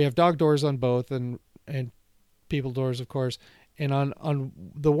dog doors on both and people doors, of course. And on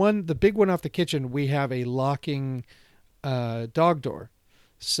the big one off the kitchen, we have a locking dog door.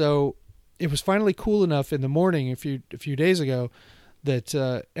 So it was finally cool enough in the morning a few days ago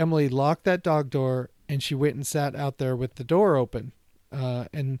that Emily locked that dog door and she went and sat out there with the door open.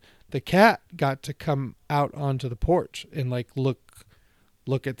 And the cat got to come out onto the porch and like look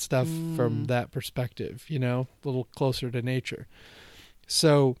at stuff from that perspective, a little closer to nature.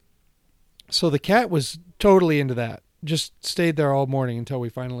 So the cat was totally into that. Just stayed there all morning until we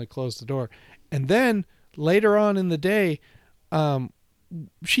finally closed the door. And then later on in the day,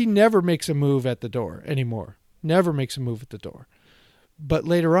 she never makes a move at the door anymore. Never makes a move at the door. But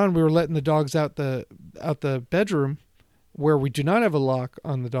later on, we were letting the dogs out the bedroom where we do not have a lock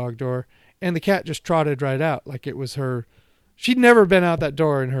on the dog door, and the cat just trotted right out like it was her. She'd never been out that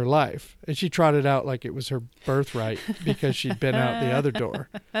door in her life, and she trotted out like it was her birthright because she'd been out the other door.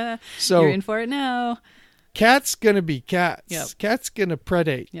 So you're in for it now. Cat's gonna be cats. Yep. Cat's gonna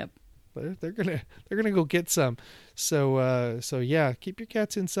predate. Yep. They're gonna go get some. So yeah, keep your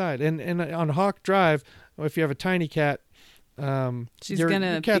cats inside. And on Hawk Drive, if you have a tiny cat, your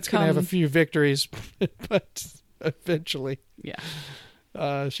cat's gonna have a few victories, but eventually,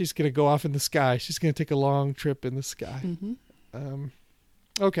 she's gonna go off in the sky. She's gonna take a long trip in the sky. Mm-hmm.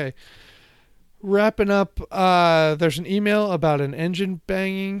 Okay. Wrapping up. There's an email about an engine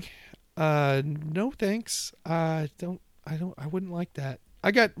banging. No thanks. I wouldn't like that.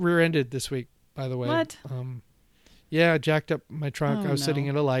 I got rear-ended this week, by the way. What? Yeah, I jacked up my trunk. I was sitting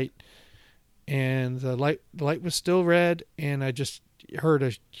at a light, and the light was still red, and I just heard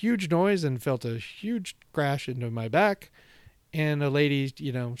a huge noise and felt a huge crash into my back. And a lady,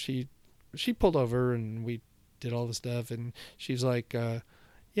 she pulled over, and we did all the stuff, and she's like,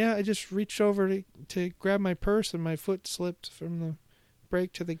 yeah, I just reached over to grab my purse, and my foot slipped from the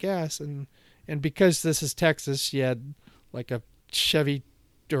brake to the gas. And because this is Texas, she had like a Chevy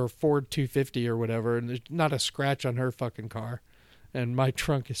or Ford 250 or whatever, and there's not a scratch on her fucking car, and my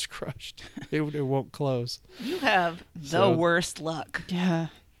trunk is crushed. It won't close. You have the worst luck. Yeah.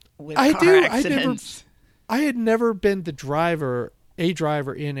 With car accidents. I had never been a driver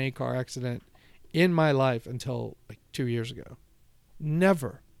in a car accident in my life until like 2 years ago.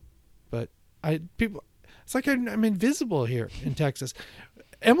 Never. But it's It's like I'm invisible here in Texas.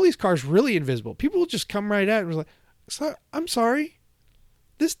 Emily's car's really invisible. People will just come right at it and was like, I'm sorry.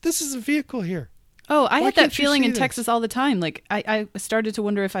 This is a vehicle here. Oh, I had that feeling in Texas all the time. Like I started to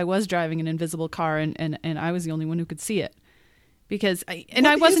wonder if I was driving an invisible car and I was the only one who could see it. Because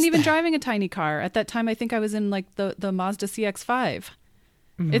I wasn't even driving a tiny car. At that time, I think I was in like the Mazda CX-5.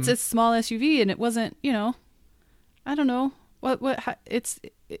 Mm-hmm. It's a small SUV and it wasn't, I don't know. It's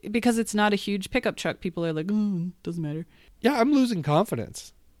because it's not a huge pickup truck. People are like, doesn't matter. Yeah, I'm losing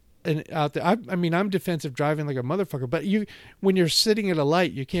confidence. And out there, I'm defensive driving like a motherfucker. But when you're sitting at a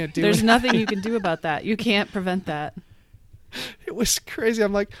light, you can't do. There's nothing you can do about that. You can't prevent that. It was crazy.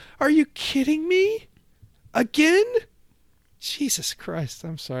 I'm like, are you kidding me? Again? Jesus Christ!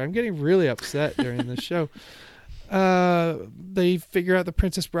 I'm sorry. I'm getting really upset during this show. They figure out The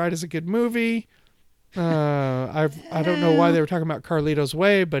Princess Bride is a good movie. I don't know why they were talking about Carlito's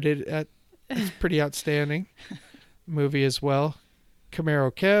Way, but it's pretty outstanding movie as well.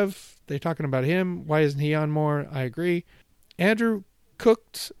 Camaro Kev, they're talking about him. Why isn't he on more? I agree. Andrew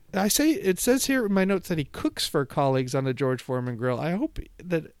cooked. It says here in my notes that he cooks for colleagues on the George Foreman grill. I hope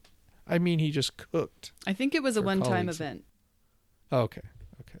he just cooked. I think it was a one-time event. Oh, okay.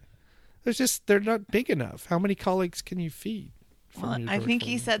 They're not big enough. How many colleagues can you feed? Well, I think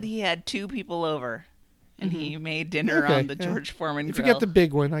he said he had 2 people over, and he made dinner on the George Foreman grill. If you get the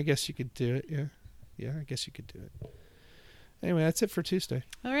big one, I guess you could do it. Yeah, I guess you could do it. Anyway, that's it for Tuesday.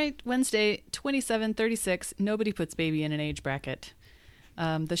 All right, Wednesday, 27:36. Nobody puts baby in an age bracket.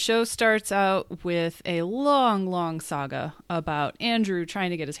 The show starts out with a long saga about Andrew trying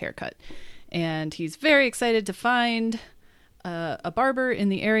to get his hair cut. And he's very excited to find a barber in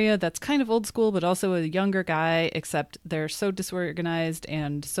the area that's kind of old school, but also a younger guy, except they're so disorganized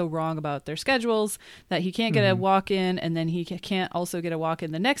and so wrong about their schedules that he can't get a walk-in, and then he can't also get a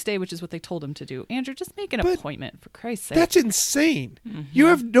walk-in the next day, which is what they told him to do. Andrew, just make an appointment, for Christ's sake. That's insane. Mm-hmm. You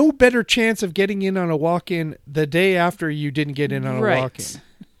have no better chance of getting in on a walk-in the day after you didn't get in on a walk-in.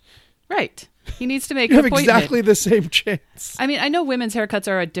 Right. He needs to make an appointment. You have exactly the same chance. I mean, I know women's haircuts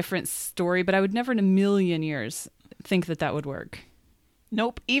are a different story, but I would never in a million years think that would work.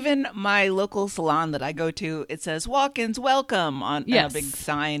 Nope. Even my local salon that I go to, it says walk-ins welcome on a big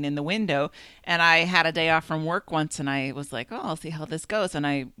sign in the window. And I had a day off from work once and I was like, I'll see how this goes. And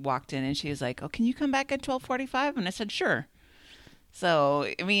I walked in and she was like, can you come back at 12:45? And I said, sure. So,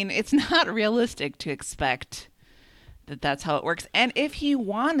 I mean, it's not realistic to expect that that's how it works. And if he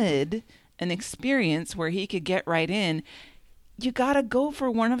wanted an experience where he could get right in, you got to go for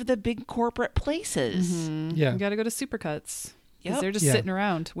one of the big corporate places. Mm-hmm. Yeah. You got to go to Supercuts. Because they're just sitting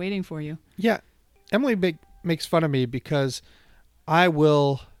around waiting for you. Yeah. Emily makes fun of me because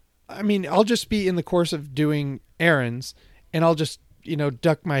I'll just be in the course of doing errands and I'll just,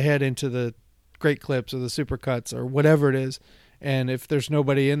 duck my head into the Great Clips or the Supercuts or whatever it is. And if there's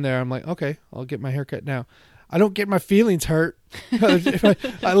nobody in there, I'm like, okay, I'll get my haircut now. I don't get my feelings hurt.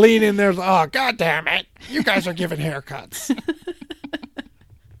 If I lean in there, God damn it. You guys are giving haircuts.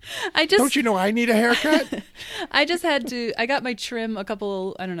 Don't you know I need a haircut? I got my trim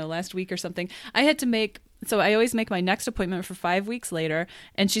last week or something. So I always make my next appointment for 5 weeks later.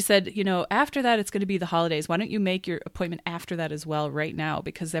 And she said, after that, it's going to be the holidays. Why don't you make your appointment after that as well right now?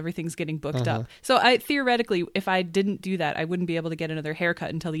 Because everything's getting booked up. So theoretically, if I didn't do that, I wouldn't be able to get another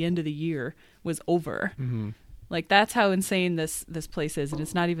haircut until the end of the year was over. Mm-hmm. Like, that's how insane this place is. And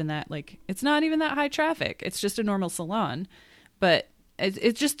it's not even that high traffic. It's just a normal salon. But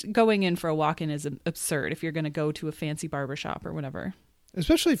it's just going in for a walk-in is absurd if you're going to go to a fancy barbershop or whatever.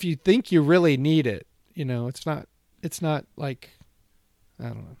 Especially if you think you really need it. It's not like, I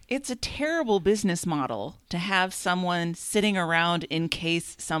don't know. It's a terrible business model to have someone sitting around in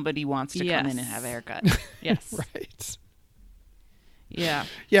case somebody wants to come in and have a haircut. Yes. Right. Yeah.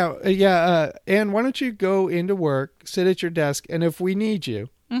 Yeah. Anne, why don't you go into work, sit at your desk, and if we need you,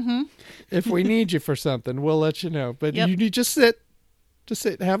 if we need you for something, we'll let you know. But you need just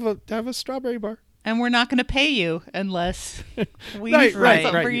sit, have a strawberry bar. And we're not going to pay you unless we need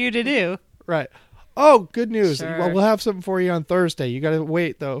something for you to do. Right. Oh, good news. Sure. Well, we'll have something for you on Thursday. You got to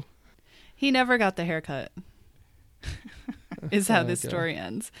wait, though. He never got the haircut. Is how this story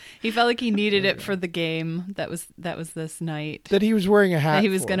ends. He felt like he needed it for the game that was this night. That he was wearing a hat that he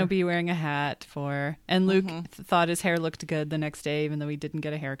was going to be wearing a hat for. And Luke thought his hair looked good the next day, even though he didn't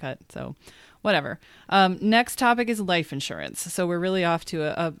get a haircut. So whatever. Next topic is life insurance. So we're really off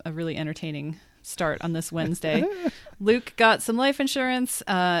to a really entertaining start on this Wednesday. Luke got some life insurance.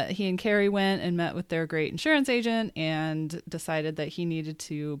 He and Carrie went and met with their great insurance agent and decided that he needed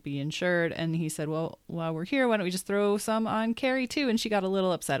to be insured. And he said, well, while we're here, why don't we just throw some on Carrie too? And she got a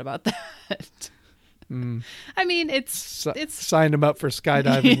little upset about that. I mean, it's signed him up for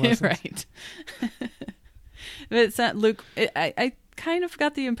skydiving lessons. Right. But it's not Luke. I kind of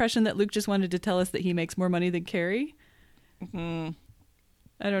got the impression that Luke just wanted to tell us that he makes more money than Carrie. I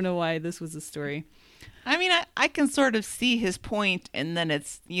don't know why this was a story. I mean, I can sort of see his point, and then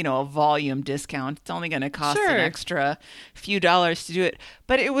it's, a volume discount. It's only going to cost an extra few dollars to do it.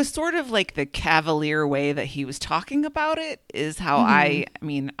 But it was sort of like the cavalier way that he was talking about it is how I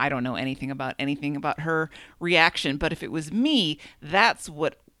don't know anything about her reaction. But if it was me, that's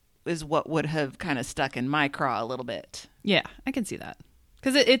what would have kind of stuck in my craw a little bit. Yeah, I can see that.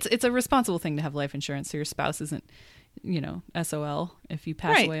 Because it's a responsible thing to have life insurance so your spouse isn't, SOL if you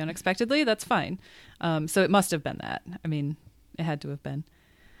pass away unexpectedly. That's fine. So it must have been that. I mean, it had to have been.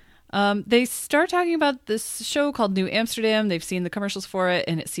 They start talking about this show called New Amsterdam. They've seen the commercials for it,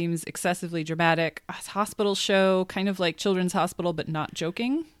 and it seems excessively dramatic. A hospital show, kind of like Children's Hospital, but not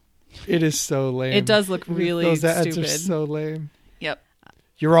joking. It is so lame. It does look really Those ads stupid. are so lame. Yep.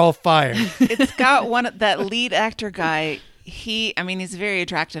 You're all fired. It's got that lead actor guy. He's very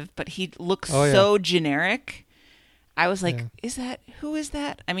attractive, but he looks so generic. I was like, who is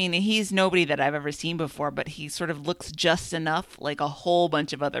that? I mean, he's nobody that I've ever seen before, but he sort of looks just enough like a whole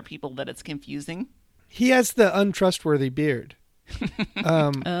bunch of other people that it's confusing. He has the untrustworthy beard.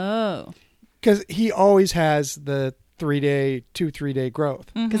 Because he always has the 3 day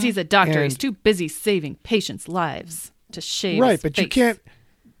growth. Because he's a doctor. He's too busy saving patients' lives to shave his but face.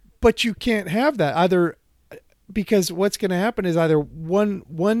 you can't have that either, because what's going to happen is either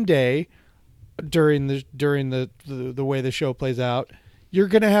one day during the way the show plays out, you're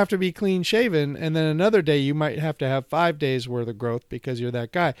going to have to be clean shaven, and then another day you might have to have 5 days worth of growth because you're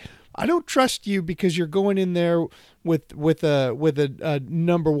that guy. I don't trust you because you're going in there with a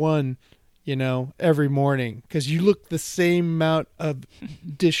number one, every morning, because you look the same amount of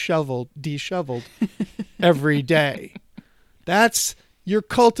disheveled every day. You're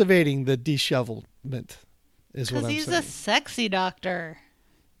cultivating the dishevelment, is what I'm saying. Because he's a sexy doctor.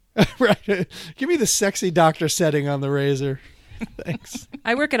 Right. Give me the sexy doctor setting on the razor. Thanks.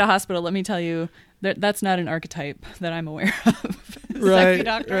 I work at a hospital. Let me tell you, that's not an archetype that I'm aware of. Right. Sexy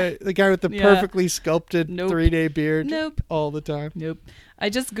doctor. Right. The guy with the perfectly sculpted 3-day beard. All the time. Nope. I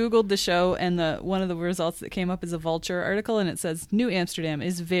just Googled the show, and one of the results that came up is a Vulture article, and it says, New Amsterdam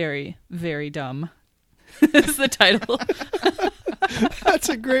is very, very dumb. That's the title. That's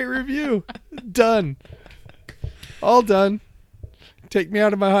a great review. Done. All done. Take me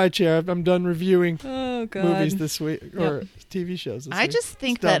out of my high chair. I'm done reviewing movies this week or TV shows this week. I just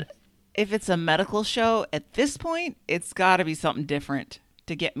think that if it's a medical show at this point, it's got to be something different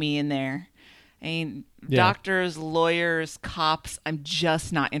to get me in there. I mean, doctors, lawyers, cops, I'm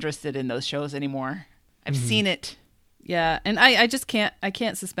just not interested in those shows anymore. I've seen it. Yeah, and I just can't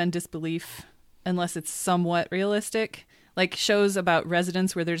suspend disbelief unless it's somewhat realistic. Like shows about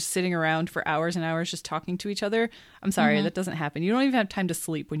residents where they're just sitting around for hours and hours just talking to each other. I'm sorry, that doesn't happen. You don't even have time to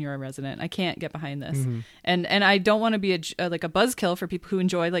sleep when you're a resident. I can't get behind this. And I don't want to be a buzzkill for people who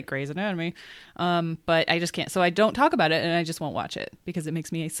enjoy like Grey's Anatomy, but I just can't. So I don't talk about it, and I just won't watch it because it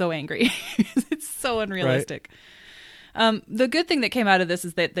makes me so angry. It's so unrealistic. Right. The good thing that came out of this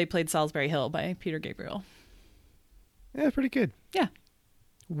is that they played Salisbury Hill by Peter Gabriel. Yeah, pretty good. Yeah.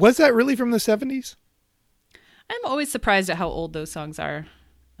 Was that really from the 70s? I'm always surprised at how old those songs are.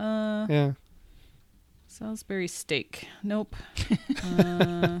 Yeah. Salisbury Steak. Nope.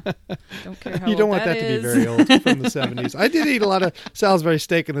 Don't care how you don't old want that to be very old from the 70s. I did eat a lot of Salisbury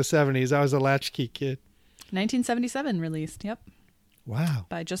steak in the 70s. I was a latchkey kid. 1977 released. Yep. Wow.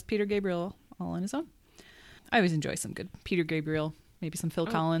 By just Peter Gabriel, all on his own. I always enjoy some good Peter Gabriel. Maybe some Phil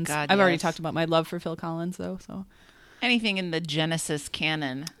Collins. God, I've already talked about my love for Phil Collins, though. So anything in the Genesis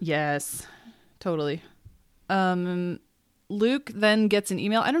canon. Yes, totally. Luke then gets an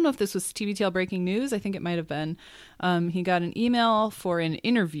email. I don't know if this was TBTL breaking news. I think it might have been. He got an email for an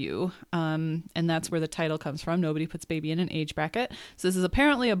interview, and that's where the title comes from. Nobody puts baby in an age bracket. So this is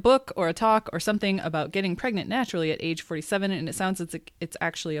apparently a book or a talk or something about getting pregnant naturally at age 47, and it sounds it's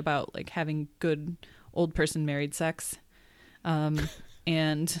actually about like having good old person married sex.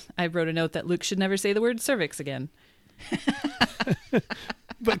 And I wrote a note that Luke should never say the word cervix again.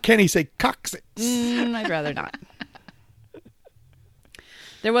 But can he say coccyx? I'd rather not.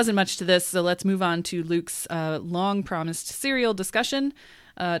 There wasn't much to this, so let's move on to Luke's long-promised serial discussion,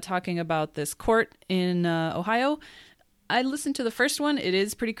 talking about this court in Ohio. I listened to the first one. It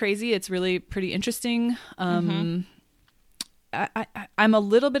is pretty crazy. It's really pretty interesting. I'm a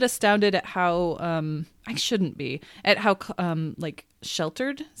little bit astounded at how I shouldn't be at how like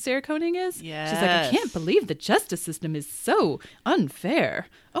sheltered Sarah Koenig is. Yes. She's like, I can't believe the justice system is so unfair.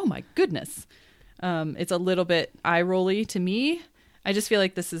 Oh my goodness. It's a little bit eye-rolly to me. I just feel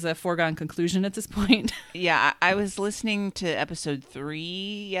like this is a foregone conclusion at this point. Yeah, I was listening to episode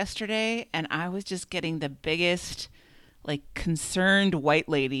 3 yesterday, and I was just getting the biggest, like, concerned white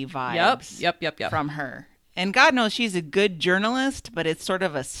lady vibes Yep. from her. And God knows she's a good journalist, but it's sort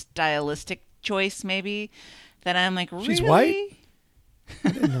of a stylistic choice, maybe, that I'm like, really? She's white? I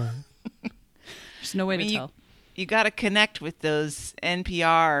didn't know. There's no way to tell. You got to connect with those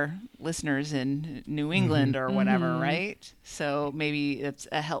NPR listeners in New England or whatever, right? So maybe it's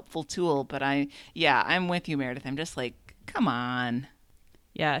a helpful tool. But I'm with you, Meredith. I'm just like, come on.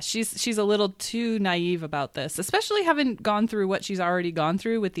 Yeah, she's a little too naive about this, especially having gone through what she's already gone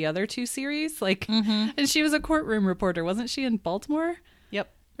through with the other 2 series. Like, and she was a courtroom reporter, wasn't she, in Baltimore? Yep.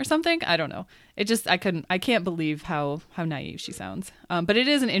 Or something? I don't know. It just I can't believe how naive she sounds. But it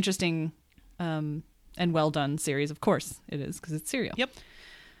is an interesting and well done series. Of course it is, because it's Serial. Yep.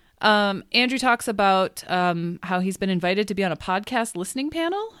 Andrew talks about how he's been invited to be on a podcast listening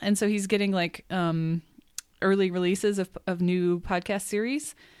panel, and so he's getting like early releases of new podcast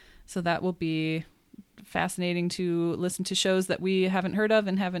series. So that will be fascinating to listen to shows that we haven't heard of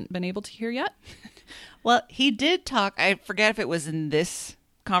and haven't been able to hear yet. Well, he did talk, I forget if it was in this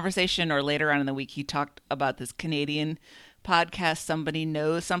conversation or later on in the week, he talked about this Canadian podcast, Somebody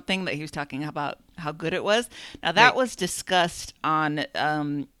Knows Something, that he was talking about how good it was. Now that was discussed on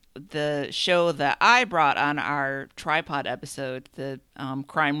the show that I brought on our tripod episode, the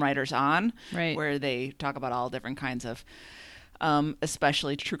Crime Writers On, right, where they talk about all different kinds of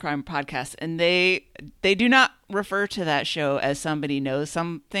especially true crime podcasts, and they do not refer to that show as Somebody Knows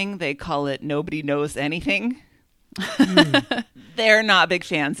Something. They call it Nobody Knows Anything. They're not big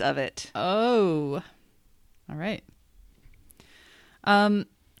fans of it. Oh, all right.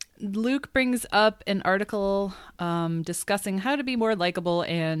 Luke brings up an article discussing how to be more likable,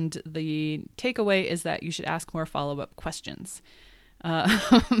 and the takeaway is that you should ask more follow-up questions.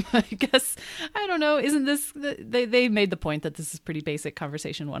 I guess, I don't know, isn't this, they made the point that this is pretty basic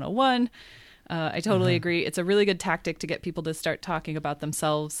conversation 101. I totally agree. It's a really good tactic to get people to start talking about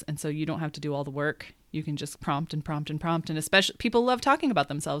themselves, and so you don't have to do all the work. You can just prompt, and especially people love talking about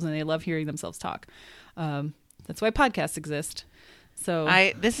themselves, and they love hearing themselves talk. That's why podcasts exist. So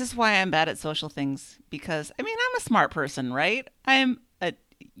this is why I'm bad at social things, because I mean, I'm a smart person, right?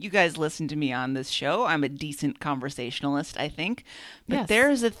 You guys listen to me on this show. I'm a decent conversationalist, I think. But yes,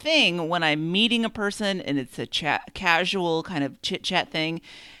 there's a thing when I'm meeting a person and it's a casual kind of chit chat thing,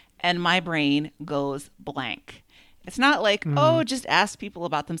 and my brain goes blank. It's not like, just ask people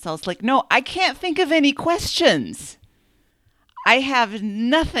about themselves. Like, no, I can't think of any questions. I have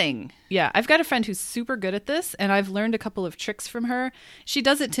nothing. Yeah, I've got a friend who's super good at this, and I've learned a couple of tricks from her. She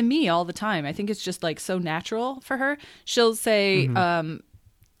does it to me all the time. I think it's just like so natural for her. She'll say,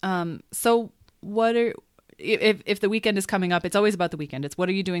 so what are, if the weekend is coming up, it's always about the weekend. It's what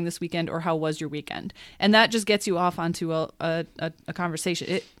are you doing this weekend, or how was your weekend? And that just gets you off onto a conversation.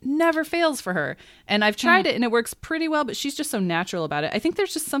 It never fails for her. And I've tried it and it works pretty well, but she's just so natural about it. I think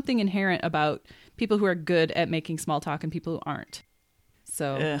there's just something inherent about people who are good at making small talk and people who aren't.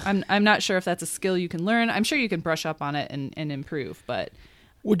 So I'm not sure if that's a skill you can learn. I'm sure you can brush up on it and improve, but...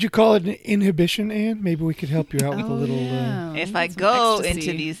 Would you call it an inhibition, Anne? Maybe we could help you out with a little... Yeah. If I go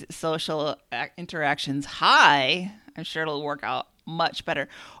into these social interactions high, I'm sure it'll work out much better.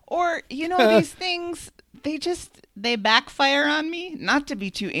 Or, these things, they backfire on me. Not to be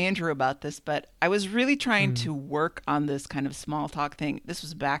too Andrew about this, but I was really trying to work on this kind of small talk thing. This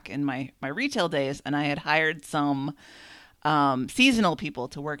was back in my retail days, and I had hired some... seasonal people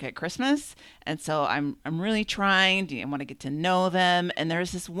to work at Christmas, and so I'm really trying. I want to get to know them. And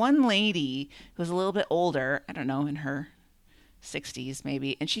there's this one lady who's a little bit older, I don't know, in her 60s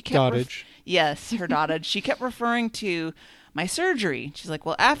maybe, and she kept Dottage. Yes, her dottage. She kept referring to my surgery. She's like,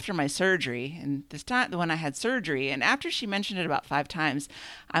 well, after my surgery, and this time when I had surgery, and after she mentioned it about 5 times,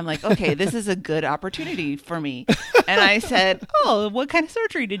 I'm like, okay, this is a good opportunity for me. And I said, oh, what kind of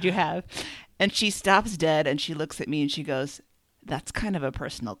surgery did you have? And she stops dead and she looks at me and she goes, that's kind of a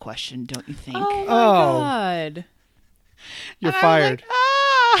personal question, don't you think? Oh, my God. You're fired.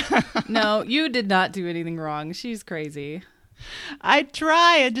 Like, No, you did not do anything wrong. She's crazy. I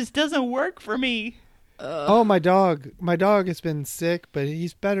try. It just doesn't work for me. Oh, my dog has been sick, but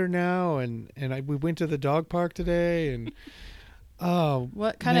he's better now. And we went to the dog park today. And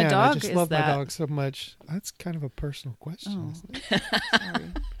what kind of dog is that? I just love my dog so much. That's kind of a personal question. Oh.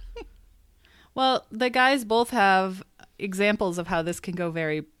 Sorry. Well, the guys both have examples of how this can go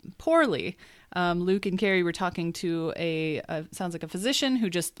very poorly. Luke and Carrie were talking to sounds like a physician who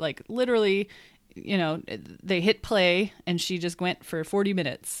just like literally they hit play and she just went for 40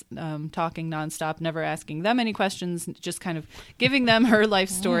 minutes talking nonstop, never asking them any questions, just kind of giving them her life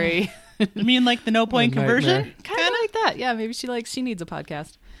story. You mean like the no point conversion? Kind of like that. Yeah, maybe she needs a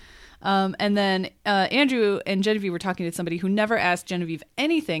podcast. And then Andrew and Genevieve were talking to somebody who never asked Genevieve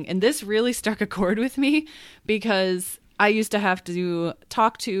anything. And this really struck a chord with me because I used to have to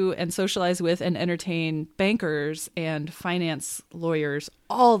talk to and socialize with and entertain bankers and finance lawyers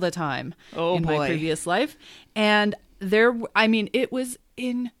all the time my previous life. And it was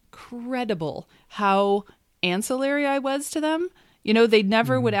incredible how ancillary I was to them. They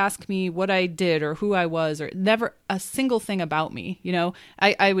never would ask me what I did or who I was, or never a single thing about me.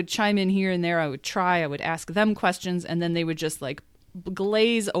 I would chime in here and there. I would ask them questions, and then they would just like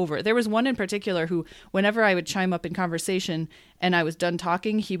glaze over. There was one in particular who, whenever I would chime up in conversation and I was done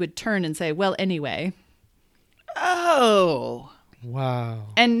talking, he would turn and say, "Well, anyway." Oh. Wow.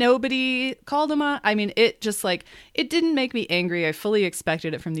 And nobody called him on. I mean, it just like, it didn't make me angry. I fully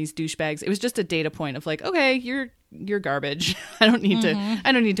expected it from these douchebags. It was just a data point of like, okay, you're garbage. I don't need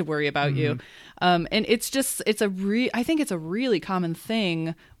to worry about you. And it's just, I think it's a really common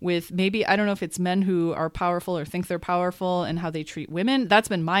thing with, maybe, I don't know if it's men who are powerful or think they're powerful and how they treat women. That's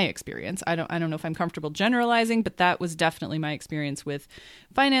been my experience. I don't know if I'm comfortable generalizing, but that was definitely my experience with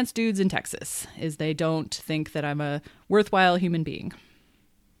finance dudes in Texas, is they don't think that I'm a worthwhile human being.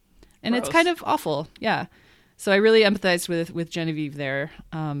 And Gross. It's kind of awful. Yeah. So I really empathized with Genevieve there.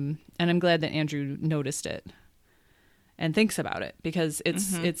 And I'm glad that Andrew noticed it and thinks about it, because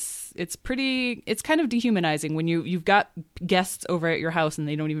it's kind of dehumanizing when you've got guests over at your house and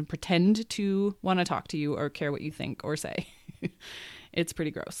they don't even pretend to want to talk to you or care what you think or say. It's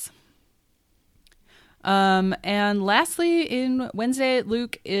pretty gross. And lastly, in Wednesday,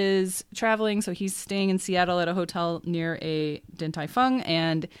 Luke is traveling, so he's staying in Seattle at a hotel near a Din Tai Fung,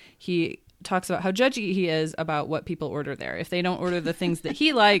 and he talks about how judgy he is about what people order there. If they don't order the things that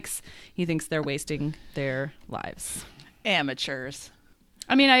he likes, he thinks they're wasting their lives. Amateurs.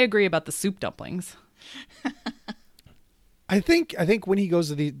 I mean, I agree about the soup dumplings. I think when he goes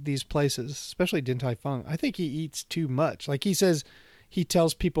to these places, especially Din Tai Fung, I think he eats too much. Like he says, he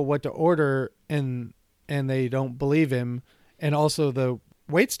tells people what to order and they don't believe him. And also the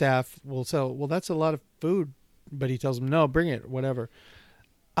waitstaff will say, well, that's a lot of food. But he tells them, no, bring it, whatever.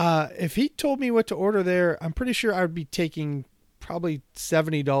 If he told me what to order there, I'm pretty sure I would be taking probably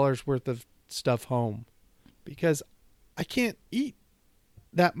 $70 worth of stuff home, because I can't eat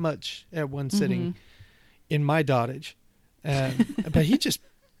that much at one sitting in my dotage. But he just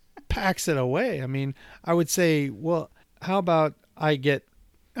packs it away. I mean, I would say, well, how about I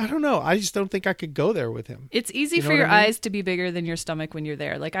don't know. I just don't think I could go there with him. It's easy for your eyes to be bigger than your stomach when you're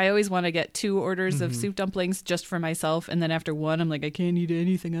there. Like, I always want to get 2 orders of soup dumplings just for myself. And then after one, I'm like, I can't eat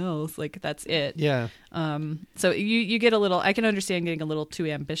anything else. Like, that's it. Yeah. So you get a little, I can understand getting a little too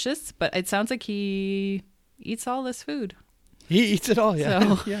ambitious, but it sounds like he eats all this food. He eats it all,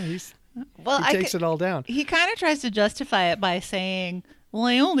 yeah. So. Yeah, he takes it all down. He kind of tries to justify it by saying, well,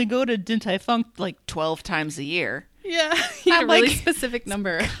 I only go to Din Tai Fung like 12 times a year. Yeah, he had a really specific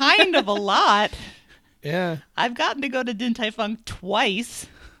number. Kind of a lot. Yeah. I've gotten to go to Din Tai Fung twice.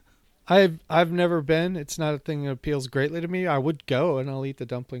 I've never been. It's not a thing that appeals greatly to me. I would go and I'll eat the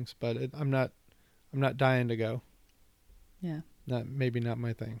dumplings, but I'm not dying to go. Yeah. Maybe not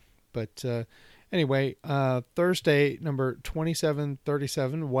my thing. But anyway, Thursday, number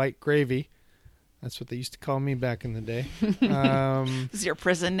 2737, white gravy. That's what they used to call me back in the day. This is your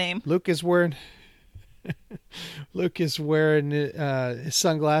prison name. Luke is wearing his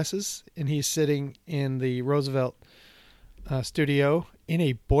sunglasses, and he's sitting in the Roosevelt studio in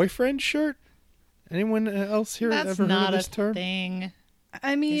a boyfriend shirt. Anyone else here ever heard of this term? Thing.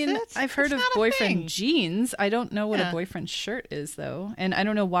 I mean, I've heard of boyfriend jeans. I don't know what a boyfriend shirt is, though. And I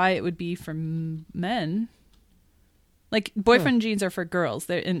don't know why it would be for men. Like, boyfriend jeans are for girls.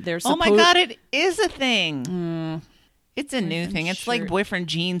 They're oh my God, it is a thing. It's a new thing. It's like boyfriend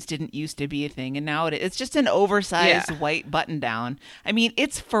jeans didn't used to be a thing, and now it's just an oversized white button down. I mean,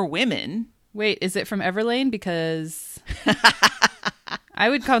 it's for women. Wait, is it from Everlane? Because I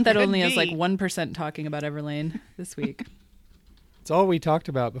would count that only as like 1% talking about Everlane this week. It's all we talked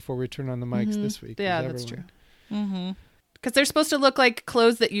about before we turned on the mics this week. Yeah, that's true. Because they're supposed to look like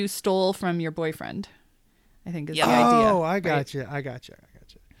clothes that you stole from your boyfriend, I think is the idea. Oh, I got you.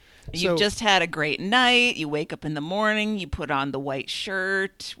 You've just had a great night. You wake up in the morning. You put on the white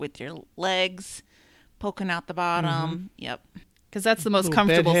shirt with your legs poking out the bottom. Yep. Because that's the most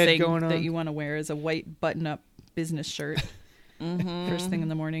comfortable thing that you want to wear is a white button-up business shirt first thing in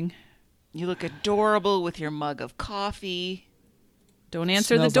the morning. You look adorable with your mug of coffee. Don't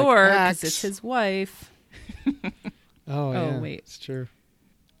answer the Smells door like because Axe. it's his wife. Oh, yeah. wait. It's true.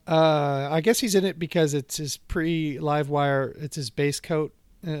 I guess he's in it because it's his pre-Livewire. It's his base coat.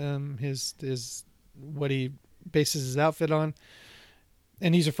 His what he bases his outfit on.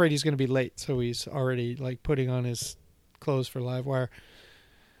 And he's afraid he's going to be late. So he's already like putting on his clothes for Livewire.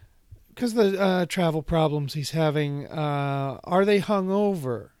 Because the travel problems he's having, are they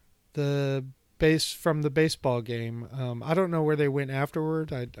hungover? The base from the baseball game. I don't know where they went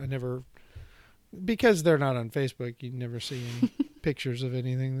afterward. I never, because they're not on Facebook, you never see any pictures of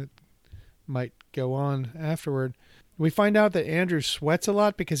anything that might go on afterward. We find out that Andrew sweats a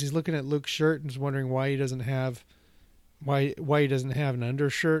lot because he's looking at Luke's shirt and is wondering why he doesn't have an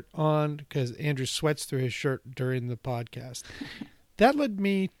undershirt on, because Andrew sweats through his shirt during the podcast. That led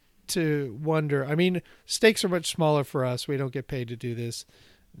me to wonder. I mean, stakes are much smaller for us. We don't get paid to do this.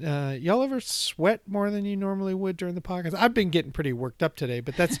 Y'all ever sweat more than you normally would during the podcast? I've been getting pretty worked up today,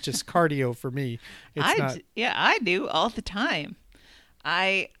 but that's just cardio for me. I do all the time.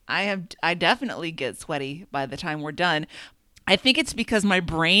 I definitely get sweaty by the time we're done. I think it's because my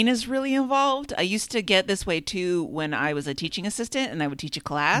brain is really involved. I used to get this way too when I was a teaching assistant and I would teach a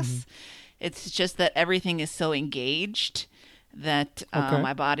class. Mm-hmm. It's just that everything is so engaged that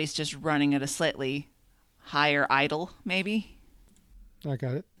my body's just running at a slightly higher idle, maybe. I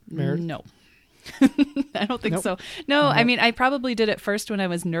got it. Meredith? No. I don't think so. No, I mean, I probably did it first when I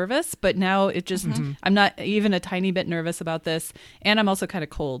was nervous, but now it just, I'm not even a tiny bit nervous about this. And I'm also kind of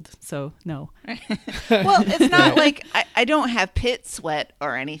cold, so no. Well, it's not like I don't have pit sweat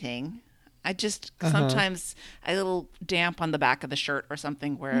or anything. I just sometimes a little damp on the back of the shirt or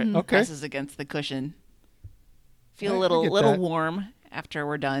something where it presses against the cushion. Feel a little warm after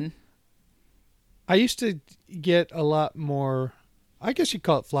we're done. I used to get a lot more, I guess you'd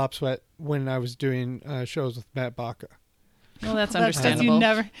call it flop sweat, when I was doing shows with Matt Baca. Well, that's understandable.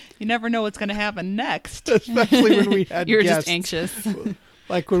 You never know what's going to happen next. Especially when we had You're guests. just anxious.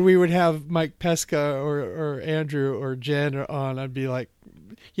 Like when we would have Mike Pesca or Andrew or Jen on, I'd be like,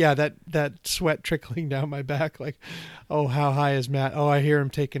 yeah, that sweat trickling down my back. Like, oh, how high is Matt? Oh, I hear him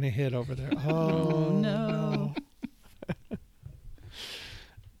taking a hit over there. Oh, no.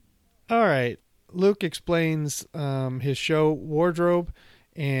 All right. Luke explains his show wardrobe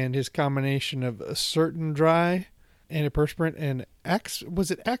and his combination of a certain dry antiperspirant and Axe.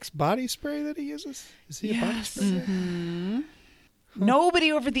 Was it Axe body spray that he uses? Is he a body spray? Mm-hmm.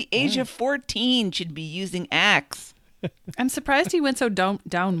 Nobody over the age of 14 should be using Axe. I'm surprised he went so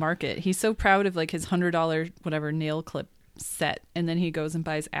down market. He's so proud of like his $100 whatever nail clip set, and then he goes and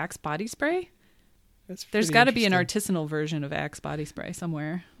buys Axe body spray. There's got to be an artisanal version of Axe body spray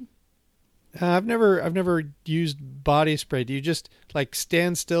somewhere. I've never used body spray. Do you just like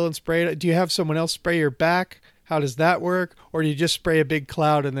stand still and spray it? Do you have someone else spray your back? How does that work? Or do you just spray a big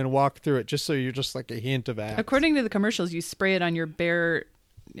cloud and then walk through it just so you're just like a hint of Axe? According to the commercials, you spray it on your bare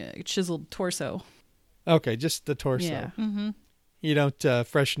chiseled torso. Okay, just the torso. Yeah. Mm-hmm. You don't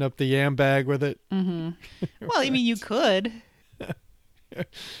freshen up the yam bag with it? Mm-hmm. Well, I mean, you could.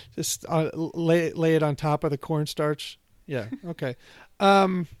 Just lay it on top of the cornstarch? Yeah, okay.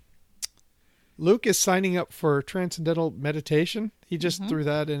 Luke is signing up for transcendental meditation. He just threw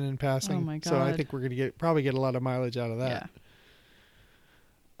that in passing. Oh my God. So I think we're going to probably get a lot of mileage out of that.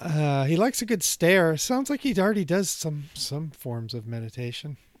 Yeah. He likes a good stare. Sounds like he already does some forms of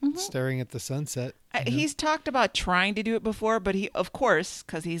meditation. Staring at the sunset. He's talked about trying to do it before, but he, of course,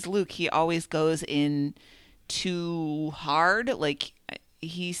 because he's Luke, he always goes in too hard. Like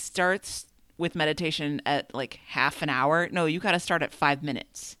he starts with meditation at like half an hour. No, you got to start at 5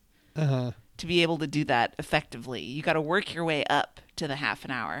 minutes. To be able to do that effectively. You got to work your way up to the half an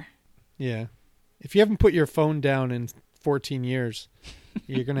hour. Yeah. If you haven't put your phone down in 14 years,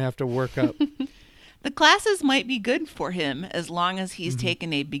 you're going to have to work up. The classes might be good for him as long as he's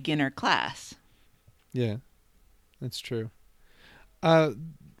taken a beginner class. Yeah, that's true.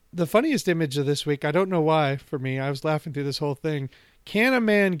 The funniest image of this week, I don't know why, for me, I was laughing through this whole thing. Can a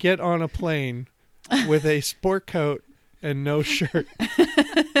man get on a plane with a sport coat and no shirt?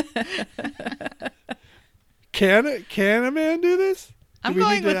 Can a man do this? I'm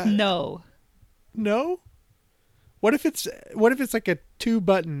going with no. No? What if it's like a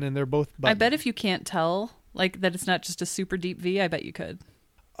 2-button and they're both buttons? I bet if you can't tell, like that it's not just a super deep V, I bet you could.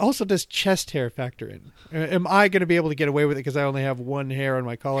 Also, does chest hair factor in? Am I going to be able to get away with it because I only have one hair on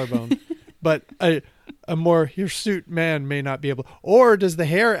my collarbone? But a more hirsute man may not be able. Or does the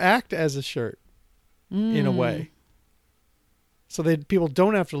hair act as a shirt in a way? So that people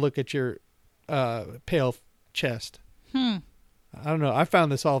don't have to look at your pale chest. I don't know. I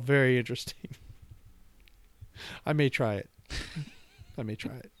found this all very interesting. I may try it. Let me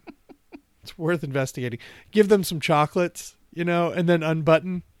try it. It's worth investigating. Give them some chocolates, and then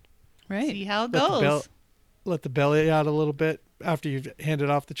unbutton. Right. See how it goes. Let the belly out a little bit after you've handed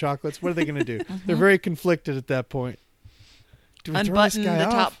off the chocolates. What are they going to do? They're very conflicted at that point. Do we unbutton throw this guy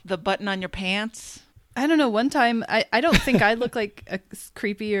off? the button on your pants? I don't know. One time, I don't think I look like a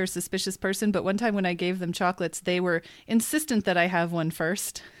creepy or suspicious person, but one time when I gave them chocolates, they were insistent that I have one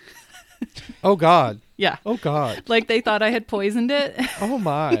first. Oh, God. Yeah. Oh, God. Like they thought I had poisoned it. Oh,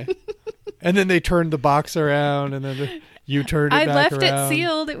 my. And then they turned the box around, and then you turned it I back left around. it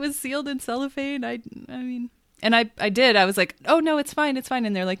sealed. It was sealed in cellophane. I mean, and I did. I was like, oh, no, it's fine. It's fine.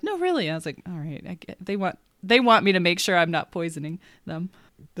 And they're like, no, really? I was like, all right. They want me to make sure I'm not poisoning them.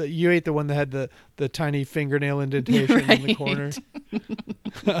 You ate the one that had the tiny fingernail indentation in the corner.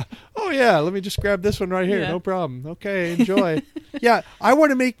 Oh, yeah. Let me just grab this one right here. Yeah. No problem. Okay, enjoy. Yeah, I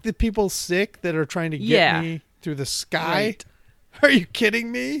want to make the people sick that are trying to get me through the sky. Right. Are you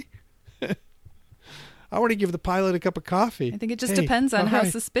kidding me? I want to give the pilot a cup of coffee. I think it just depends on how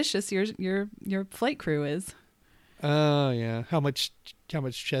suspicious your flight crew is. Oh, yeah. How much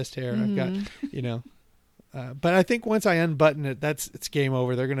chest hair I've got, But I think once I unbutton it, it's game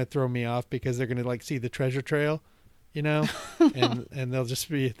over. They're going to throw me off because they're going to see the treasure trail, and they'll just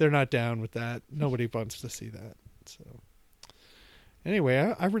they're not down with that. Nobody wants to see that. So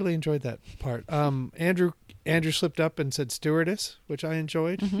anyway, I really enjoyed that part. Andrew slipped up and said stewardess, which I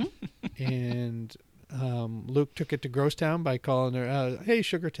enjoyed. Mm-hmm. And Luke took it to Grosstown by calling her, hey,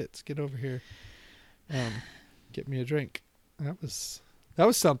 sugar tits, get over here. Get me a drink. That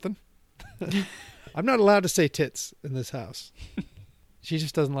was something. I'm not allowed to say tits in this house. She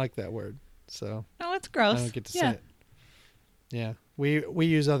just doesn't like that word. So no, it's gross. I don't get to say it. Yeah. We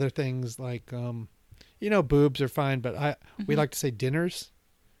use other things like boobs are fine, but we like to say dinners.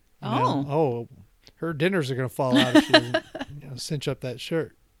 Oh, her dinners are going to fall out if she doesn't cinch up that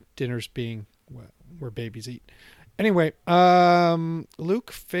shirt. Dinners being where babies eat. Anyway,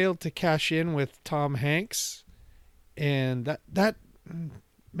 Luke failed to cash in with Tom Hanks, and that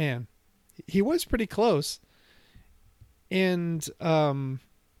man, he was pretty close. And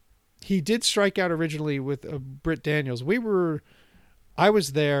he did strike out originally with Britt Daniels. I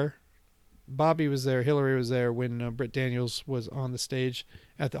was there, Bobby was there, Hillary was there when Britt Daniels was on the stage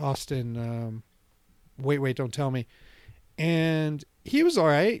at the Austin Wait, Don't Tell Me. And he was all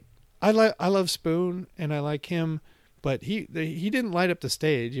right. I love Spoon, and I like him, but he didn't light up the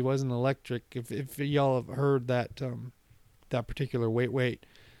stage. He wasn't electric. If y'all have heard that particular Wait.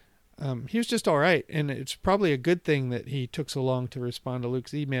 He was just all right, and it's probably a good thing that he took so long to respond to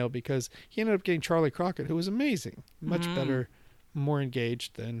Luke's email, because he ended up getting Charlie Crockett, who was amazing, much better, more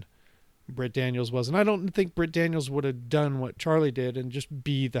engaged than Britt Daniels was. And I don't think Britt Daniels would have done what Charlie did and just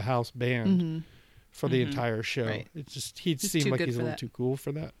be the house band for the entire show. Right. It's just he seemed like he's a little too cool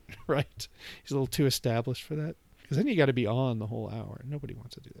for that, right? He's a little too established for that, because then you got to be on the whole hour. Nobody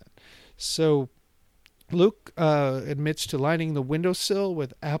wants to do that. So Luke admits to lining the windowsill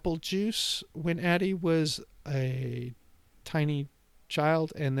with apple juice when Addie was a tiny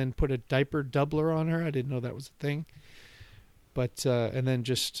child, and then put a diaper doubler on her. I didn't know that was a thing. But and then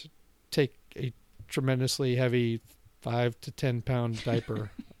just take a tremendously heavy 5 to 10 pound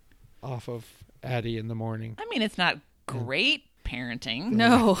diaper off of Addie in the morning. I mean, it's not great parenting.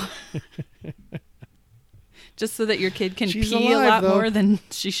 No. Just so that your kid can She's pee alive, a lot though. more than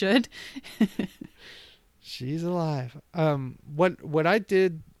she should. She's alive. What I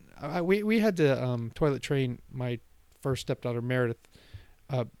did, we had to toilet train my first stepdaughter Meredith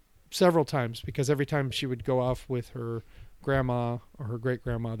several times, because every time she would go off with her grandma or her great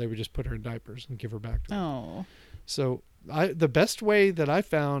grandma, they would just put her in diapers and give her back to her. Oh. So the best way that I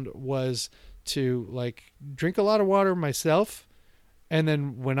found was to drink a lot of water myself, and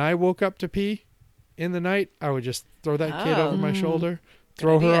then when I woke up to pee in the night, I would just throw that kid over my shoulder,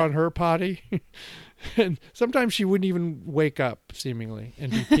 throw her on her potty. And sometimes she wouldn't even wake up, seemingly,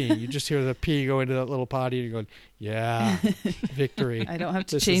 and be peeing. You just hear the pee go into that little potty, and you're going, yeah, victory. I don't have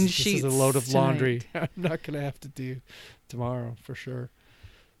to change sheets. This is a load of tonight. laundry I'm not going to have to do tomorrow, for sure.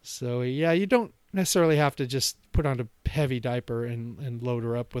 So, yeah, you don't necessarily have to just put on a heavy diaper and load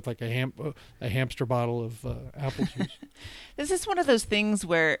her up with a hamster bottle of apple juice. This is one of those things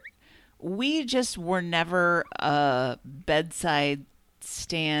where we just were never a bedside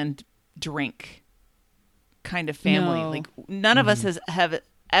stand drink kind of family. No. None of us have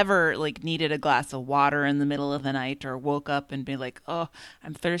ever needed a glass of water in the middle of the night, or woke up and be like, oh,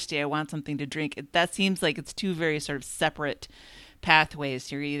 I'm thirsty, I want something to drink. That seems like it's two very sort of separate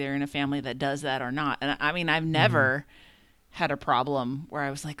pathways. You're either in a family that does that or not. And I mean, I've never had a problem where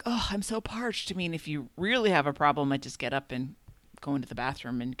I was like, oh, I'm so parched. I mean, if you really have a problem, I just get up and go into the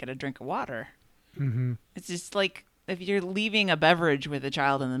bathroom and get a drink of water. Mm-hmm. It's just like if you're leaving a beverage with a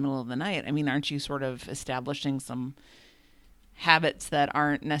child in the middle of the night, I mean, aren't you sort of establishing some habits that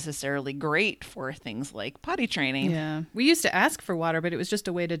aren't necessarily great for things like potty training? Yeah. We used to ask for water, but it was just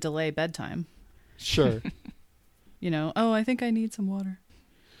a way to delay bedtime. Sure. Oh, I think I need some water.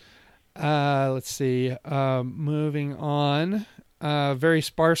 Let's see. Moving on. Very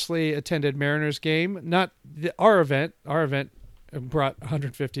sparsely attended Mariners game. Not our event. Our event brought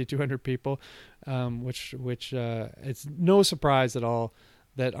 150, 200 people, which it's no surprise at all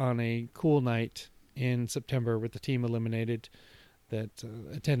that on a cool night in September with the team eliminated, that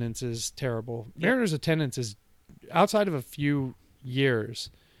attendance is terrible. Yep. Mariners attendance is, outside of a few years,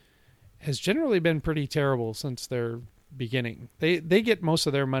 has generally been pretty terrible since their beginning. They get most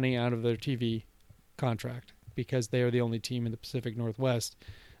of their money out of their TV contract because they are the only team in the Pacific Northwest.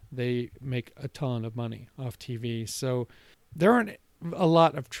 They make a ton of money off TV. So there aren't a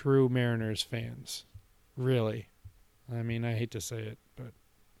lot of true Mariners fans, really. I mean, I hate to say it, but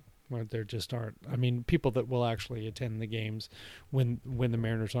there just aren't. I mean, people that will actually attend the games when the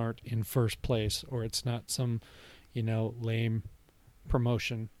Mariners aren't in first place, or it's not some, lame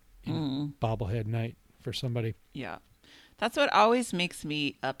promotion bobblehead night for somebody. Yeah. That's what always makes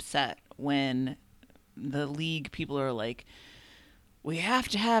me upset when the league people are like, we have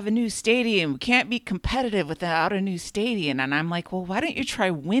to have a new stadium. We can't be competitive without a new stadium. And I'm like, well, why don't you try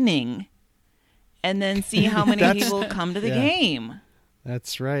winning and then see how many people come to the game?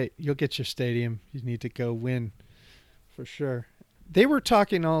 That's right. You'll get your stadium. You need to go win for sure. They were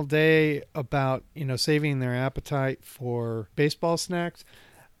talking all day about, saving their appetite for baseball snacks.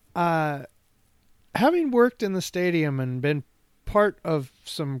 Having worked in the stadium and been part of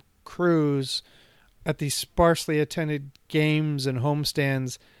some crews at these sparsely attended games and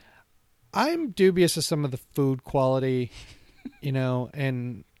homestands, I'm dubious of some of the food quality,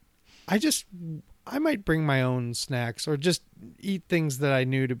 and I might bring my own snacks or just eat things that I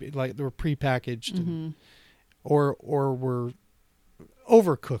knew to be like they were prepackaged or were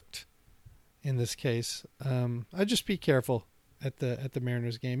overcooked in this case. I'd just be careful at the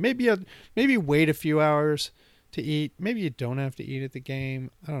Mariners game. Maybe wait a few hours to eat. Maybe you don't have to eat at the game.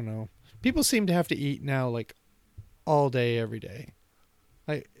 I don't know. People seem to have to eat now like all day, every day.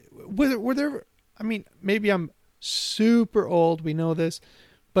 Like were there? I mean, maybe I'm super old. We know this,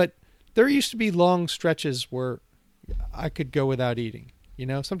 but there used to be long stretches where I could go without eating.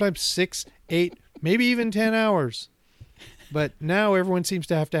 Sometimes 6, 8, maybe even 10 hours. But now everyone seems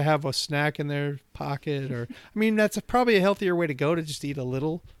to have a snack in their pocket, that's probably a healthier way to go, to just eat a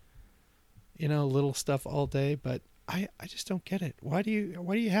little, little stuff all day. But I just don't get it. Why do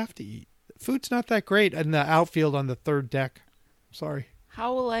you have to eat? Food's not that great in the outfield on the third deck. Sorry.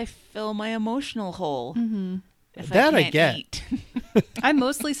 How will I fill my emotional hole? If that I can't I get. Eat? I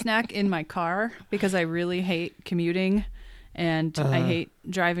mostly snack in my car because I really hate commuting and I hate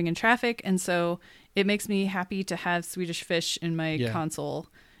driving in traffic. And so it makes me happy to have Swedish Fish in my console,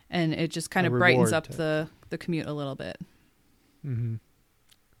 and it just kind of brightens up the commute a little bit. Mm-hmm.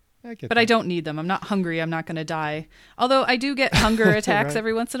 But I don't need them. I'm not hungry. I'm not going to die. Although I do get hunger attacks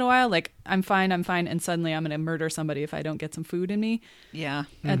every once in a while. Like, I'm fine. And suddenly I'm going to murder somebody if I don't get some food in me. Yeah.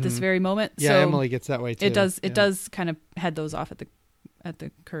 At this very moment. Yeah, so Emily gets that way too. It does kind of head those off at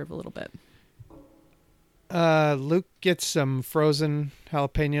the curve a little bit. Luke gets some frozen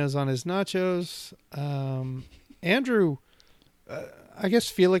jalapenos on his nachos. Andrew, I guess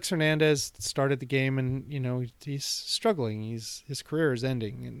Felix Hernandez started the game, and he's struggling. His career is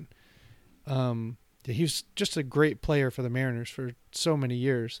ending, and he was just a great player for the Mariners for so many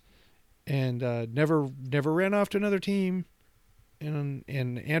years, and never ran off to another team. And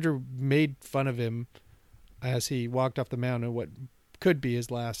Andrew made fun of him as he walked off the mound in what could be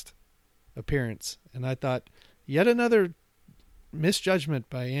his last appearance. And I thought, yet another misjudgment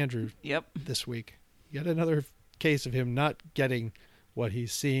by Andrew. Yep. This week, yet another case of him not getting what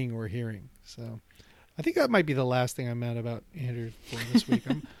he's seeing or hearing. So I think that might be the last thing I'm mad about Andrew for this week.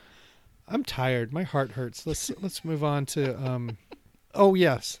 I'm tired. My heart hurts. Let's move on to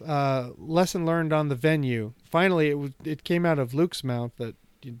lesson learned on the venue. Finally, it came out of Luke's mouth that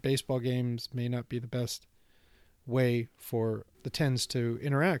baseball games may not be the best way for the Tens to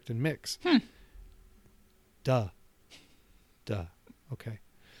interact and mix. Duh. Okay.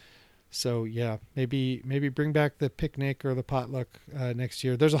 So yeah, maybe bring back the picnic or the potluck next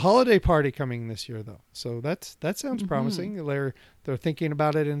year. There's a holiday party coming this year though, so that sounds promising. They're thinking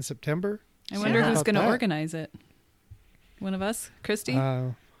about it in September. I wonder who's going to organize it. One of us, Christy.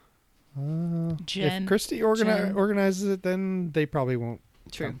 Jen. If Christy organizes it, then they probably won't.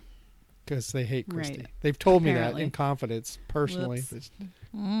 True. because they hate Christy. Right. They've told me Apparently. that in confidence, personally.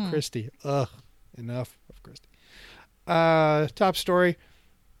 Christy. Ugh. Enough of Christy. Top story.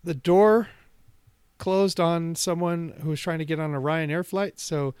 The door closed on someone who was trying to get on a Ryanair flight,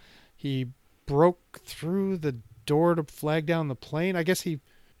 so he broke through the door to flag down the plane. I guess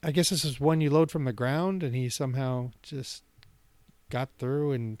this is one you load from the ground, and he somehow just got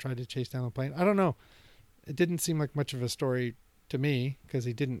through and tried to chase down the plane. I don't know. It didn't seem like much of a story to me because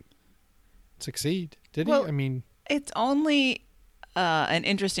he didn't succeed, did he? I mean, it's only an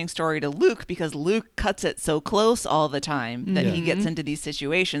interesting story to Luke because Luke cuts it so close all the time that he gets into these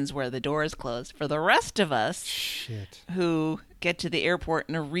situations where the door is closed. For the rest of us who get to the airport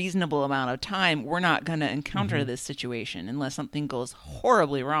in a reasonable amount of time, we're not going to encounter this situation unless something goes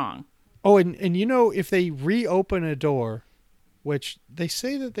horribly wrong. Oh, and you know, if they reopen a door, which they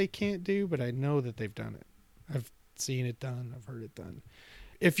say that they can't do, but I know that they've done it. I've seen it done. I've heard it done.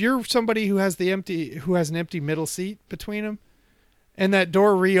 If you're somebody who has an empty middle seat between them, and that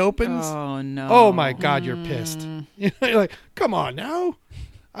door reopens, oh no! Oh my God, you're pissed. You're like, come on now.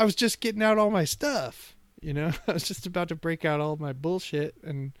 I was just getting out all my stuff. You know, I was just about to break out all my bullshit,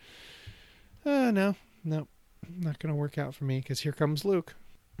 and no, not gonna work out for me because here comes Luke,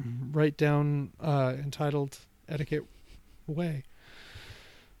 right down entitled etiquette way.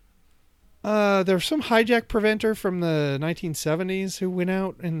 There's some hijack preventer from the 1970s who went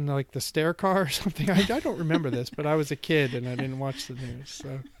out in like the stair car or something. I don't remember this, but I was a kid and I didn't watch the news,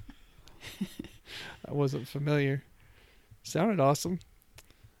 so I wasn't familiar. Sounded awesome.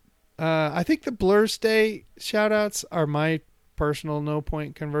 I think the Blur Stay shout-outs are my personal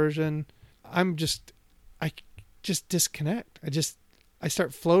no-point conversion. I just disconnect. I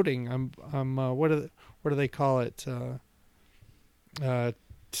start floating. I'm what do they call it?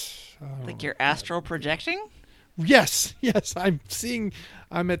 Like you're astral projecting? Yes.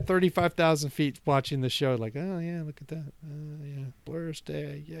 I'm at 35,000 feet watching the show. Like, oh yeah, look at that. Yeah, Blur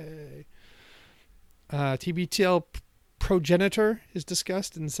Stay, yay. TBTL progenitor is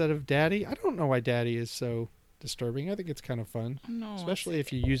discussed instead of daddy. I don't know why daddy is so disturbing. I think it's kind of fun, especially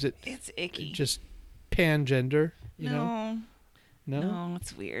if you use it. It's icky. Just pangender, you know. No,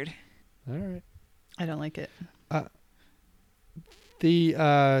 it's weird. All right. I don't like it.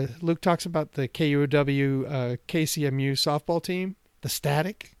 Luke talks about the KUOW KCMU softball team, the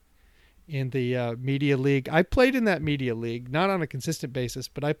Static, in the media league. I played in that media league, not on a consistent basis,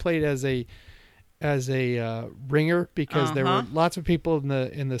 but I played as a ringer because there were lots of people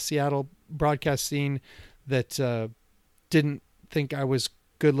in the Seattle broadcast scene that didn't think I was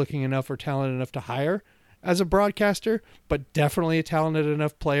good looking enough or talented enough to hire as a broadcaster, but definitely a talented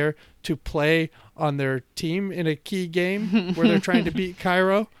enough player to play on their team in a key game where they're trying to beat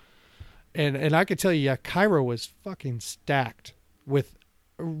Cairo. And I could tell you, Cairo was fucking stacked with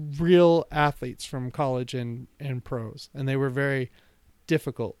real athletes from college and pros. And they were very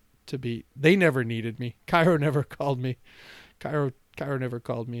difficult to beat. They never needed me. Cairo never called me. Cairo never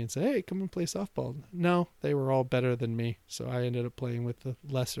called me and said, hey, come and play softball. No, they were all better than me. So I ended up playing with the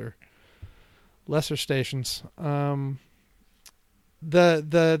lesser stations. The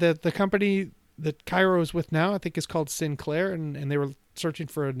company that Cairo is with now, I think, is called Sinclair, and they were searching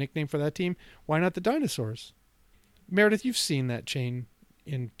for a nickname for that team. Why not the Dinosaurs? Meredith, you've seen that chain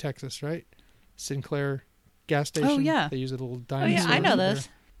in Texas, right? Sinclair gas station. Oh yeah, they use a little dinosaur. Oh yeah, I know this.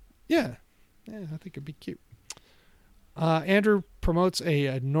 Yeah, I think it'd be cute. Andrew promotes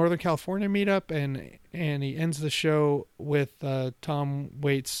a Northern California meetup, and he ends the show with Tom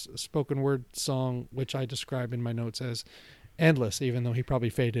Waits' spoken word song, which I describe in my notes as endless, even though he probably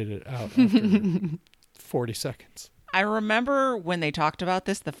faded it out after 40 seconds. I remember when they talked about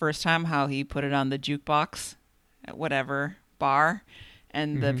this the first time, how he put it on the jukebox at whatever bar,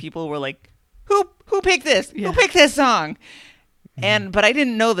 and the people were like, who picked this? Yeah. Who picked this song? But I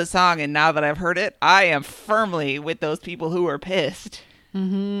didn't know the song, and now that I've heard it, I am firmly with those people who were pissed.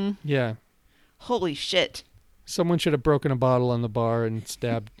 Mm-hmm. Yeah. Holy shit. Someone should have broken a bottle on the bar and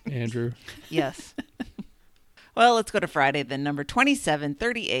stabbed Andrew. Yes. Well, let's go to Friday then. Number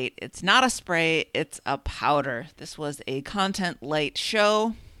 2738. It's not a spray, it's a powder. This was a content light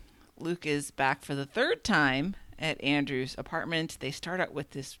show. Luke is back for the third time at Andrew's apartment. They start out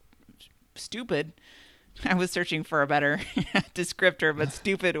with this stupid... I was searching for a better descriptor, but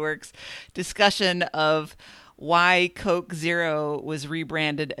stupid works. Discussion of why Coke Zero was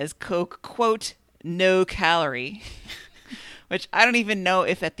rebranded as Coke, quote, no calorie. Which I don't even know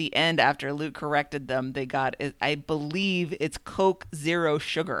if at the end, after Luke corrected them, they got it. I believe it's Coke Zero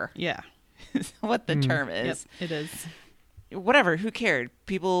Sugar. Yeah. What the term is. Yep, it is. Whatever, who cared?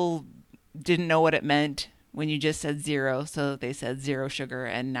 People didn't know what it meant. when you just said zero. So they said zero sugar,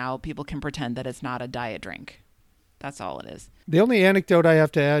 and now people can pretend that it's not a diet drink. That's all it is. The only anecdote I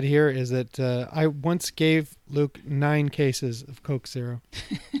have to add here is that I once gave Luke 9 cases of Coke Zero.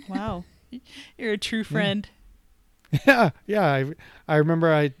 Wow. You're a true friend. Yeah. I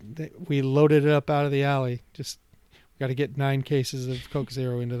remember we loaded it up out of the alley. Just got to get 9 cases of Coke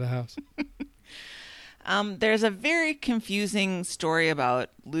Zero into the house. There's a very confusing story about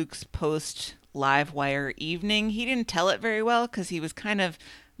Luke's post Livewire evening. He didn't tell it very well because he was kind of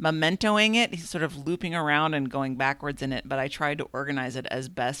mementoing it. He's sort of looping around and going backwards in it, but I tried to organize it as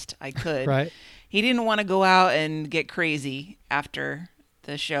best I could. Right. He didn't want to go out and get crazy after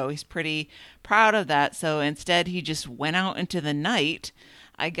the show. He's pretty proud of that. So instead, he just went out into the night,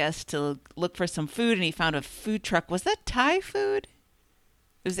 I guess, to look for some food, and he found a food truck. Was that Thai food?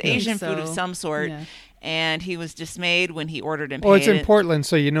 It was Asian food of some sort. Yeah. And he was dismayed when he ordered and paid. Oh, it's in Portland,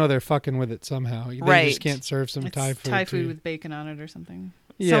 so you know they're fucking with it somehow. They just can't serve some Thai food. Thai food with bacon on it or something.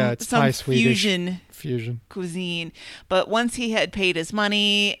 Yeah, it's Thai Swedish fusion cuisine. But once he had paid his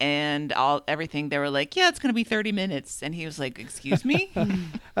money and everything, they were like, "Yeah, it's going to be 30 minutes." And he was like, "Excuse me?"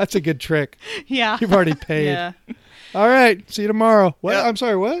 That's a good trick. Yeah, you've already paid. Yeah. All right, see you tomorrow. What? Yep. I'm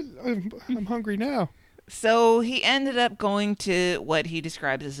sorry. What? I'm hungry now. So he ended up going to what he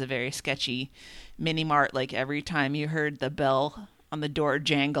describes as a very sketchy mini mart. Like every time you heard the bell on the door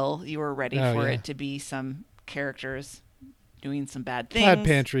jangle, you were ready for it to be some characters doing some bad things. Plaid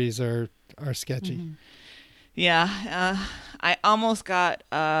pantries are sketchy. Mm-hmm. Yeah. I almost got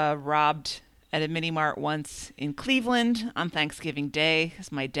robbed at a mini mart once in Cleveland on Thanksgiving Day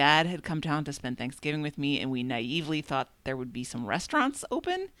because my dad had come down to spend Thanksgiving with me, and we naively thought there would be some restaurants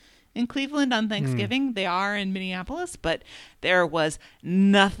open in Cleveland on Thanksgiving. They are in Minneapolis, but there was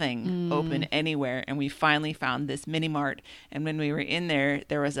nothing open anywhere. And we finally found this mini mart. And when we were in there,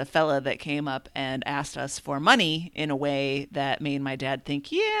 there was a fella that came up and asked us for money in a way that made my dad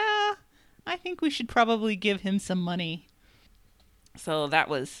think, yeah, I think we should probably give him some money. So that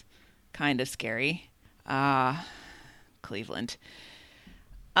was kind of scary. Cleveland.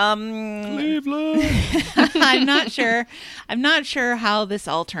 Cleveland. I'm not sure how this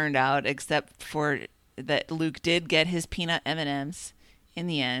all turned out, except for that Luke did get his peanut M&Ms in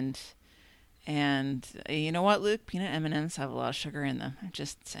the end. And you know what, Luke? Peanut M&Ms have a lot of sugar in them. I'm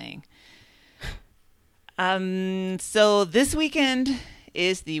just saying. So this weekend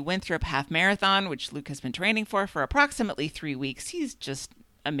is the Winthrop Half Marathon, which Luke has been training for approximately 3 weeks. He's just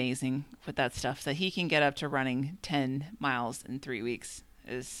amazing with that stuff, that he can get up to running 10 miles in 3 weeks.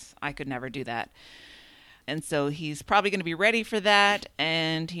 I could never do that. And so he's probably going to be ready for that,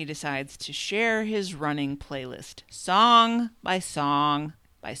 and he decides to share his running playlist song by song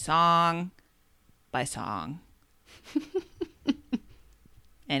by song by song.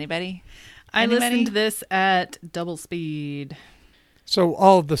 Anybody? I listened to this at double speed. So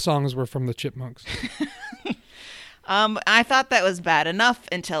all of the songs were from the Chipmunks. I thought that was bad enough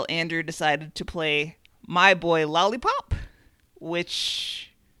until Andrew decided to play My Boy Lollipop,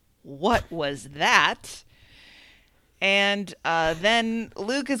 which, what was that? And then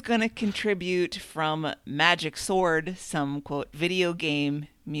Luke is going to contribute from Magic Sword some, quote, video game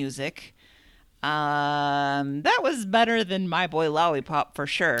music. That was better than My Boy Lollipop for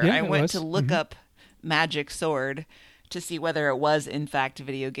sure. Yeah, I went to look up Magic Sword to see whether it was, in fact,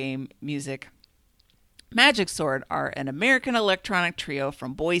 video game music. Magic Sword are an American electronic trio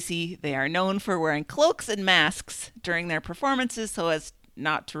from Boise. They are known for wearing cloaks and masks during their performances so as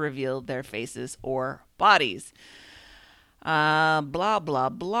not to reveal their faces or bodies. Blah, blah,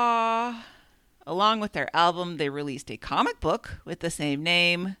 blah. Along with their album, they released a comic book with the same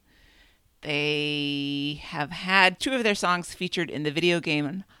name. They have had 2 of their songs featured in the video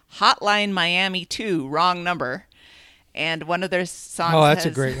game Hotline Miami 2, Wrong Number. And one of their songs that's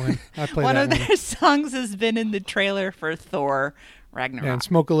a great one. I played one that of one. Their songs has been in the trailer for Thor Ragnarok. Yeah, and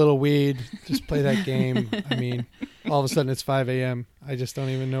smoke a little weed. Just play that game. I mean, all of a sudden it's 5 a.m. I just don't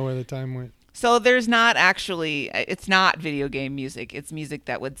even know where the time went. So it's not video game music. It's music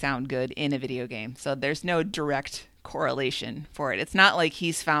that would sound good in a video game. So there's no direct correlation for it. It's not like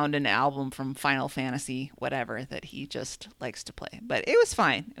he's found an album from Final Fantasy, whatever, that he just likes to play. But it was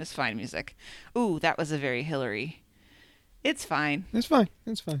fine. It was fine music. Ooh, that was a very Hillary. It's fine. It's fine.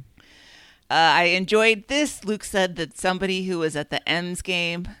 It's fine. I enjoyed this. Luke said that somebody who was at the M's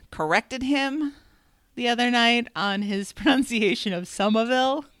game corrected him the other night on his pronunciation of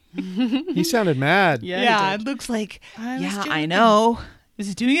Somerville. He sounded mad. Yeah, it looks like, I know. He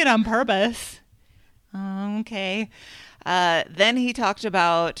was doing it on purpose. Okay. Then he talked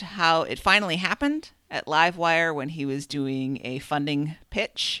about how it finally happened at Livewire when he was doing a funding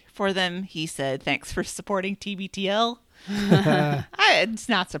pitch for them. He said, "Thanks for supporting TBTL." It's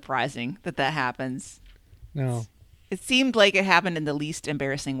not surprising that happens. No. It seemed like it happened in the least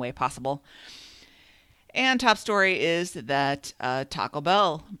embarrassing way possible. And top story is that Taco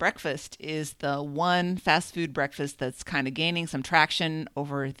Bell breakfast is the one fast food breakfast that's kind of gaining some traction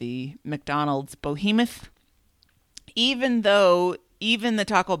over the McDonald's behemoth. Even though even the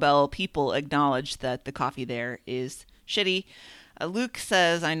Taco Bell people acknowledge that the coffee there is shitty. Luke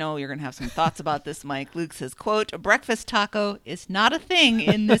says, I know you're going to have some thoughts about this, Mike. Luke says, quote, "A breakfast taco is not a thing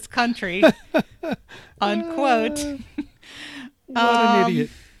in this country." Unquote. What an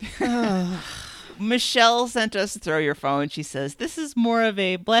idiot. Michelle sent us Throw Your Phone. She says, "This is more of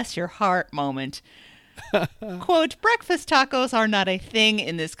a bless your heart moment." Quote, "Breakfast tacos are not a thing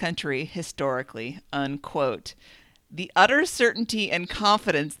in this country historically." Unquote. The utter certainty and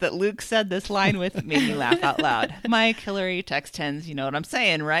confidence that Luke said this line with made me laugh out loud. Mike, Hillary, text 10s, you know what I'm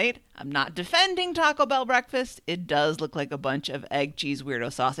saying, right? I'm not defending Taco Bell breakfast. It does look like a bunch of egg, cheese,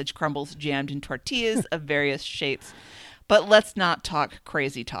 weirdo sausage crumbles jammed in tortillas of various shapes. But let's not talk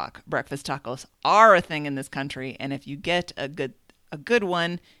crazy talk. Breakfast tacos are a thing in this country, and if you get a good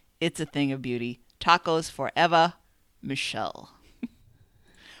one, it's a thing of beauty. Tacos forever, Michelle.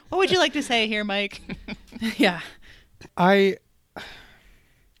 What would you like to say here, Mike? Yeah. I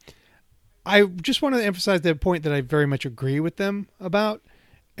just want to emphasize the point that I very much agree with them about,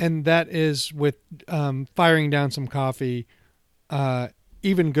 and that is with firing down some coffee,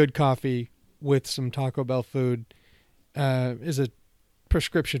 even good coffee with some Taco Bell food is a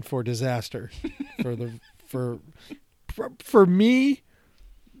prescription for disaster for me.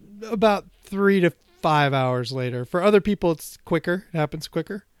 About 3 to 5 hours later. For other people, it's quicker. It happens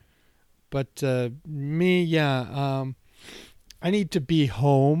quicker. But me, yeah, I need to be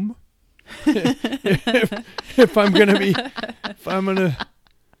home if I'm gonna,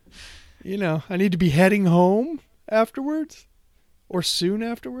 I need to be heading home afterwards or soon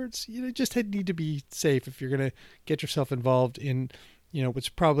afterwards. You just need to be safe if you're gonna get yourself involved in, what's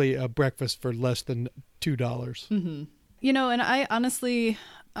probably a breakfast for less than $2. Mm-hmm. And I honestly,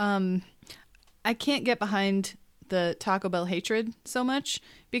 I can't get behind the Taco Bell hatred so much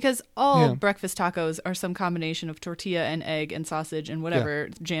because all breakfast tacos are some combination of tortilla and egg and sausage and whatever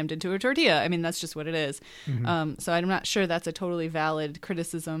jammed into a tortilla. I mean, that's just what it is. Mm-hmm. So I'm not sure that's a totally valid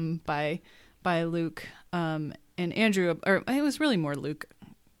criticism by Luke and Andrew, or it was really more Luke.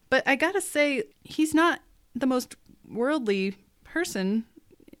 But I gotta say, he's not the most worldly person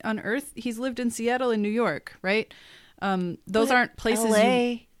on earth. He's lived in Seattle and New York, right? Those aren't places.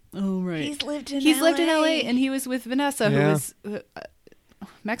 LA. Oh, right. He's lived in LA, and he was with Vanessa, who was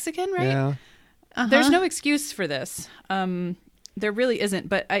Mexican, right? Yeah. Uh-huh. There's no excuse for this. There really isn't.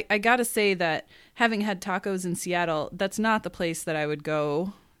 But I got to say that having had tacos in Seattle, that's not the place that I would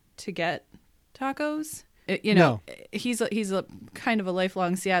go to get tacos. No. He's a kind of a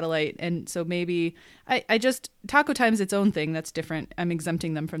lifelong Seattleite, and so maybe I just Taco Time's its own thing that's different. I'm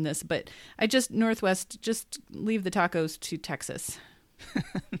exempting them from this, but Northwest, just leave the tacos to Texas.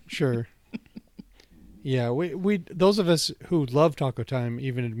 Sure. Yeah, we those of us who love Taco Time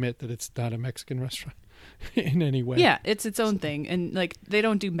even admit that it's not a Mexican restaurant in any way. Yeah, it's its own thing, and they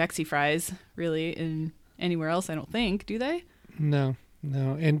don't do Mexi fries really in anywhere else. I don't think, do they? No,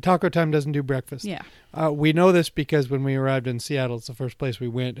 and Taco Time doesn't do breakfast. Yeah, we know this because when we arrived in Seattle, it's the first place we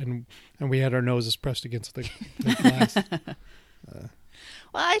went, and we had our noses pressed against the glass. Well,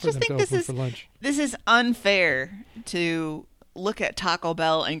 I just think this is unfair to look at Taco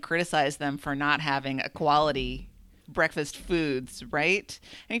Bell and criticize them for not having a quality breakfast foods, right?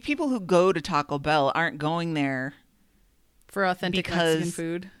 I mean, people who go to Taco Bell aren't going there for authentic Mexican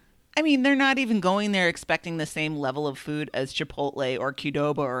food. I mean, they're not even going there expecting the same level of food as Chipotle or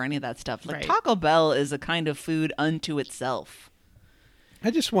Qdoba or any of that stuff. Like, right. Taco Bell is a kind of food unto itself.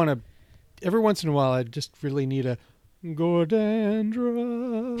 I just want to, every once in a while, I just really need a Gordandra.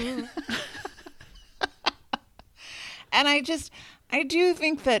 And I do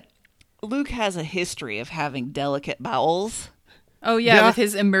think that Luke has a history of having delicate bowels. Oh, yeah, with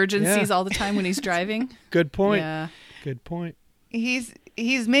his emergencies all the time when he's driving. Good point. Yeah. Good point. He's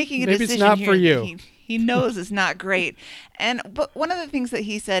making a Maybe decision it's not here. For you. He knows it's not great. But one of the things that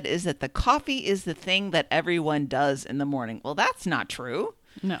he said is that the coffee is the thing that everyone does in the morning. Well, that's not true.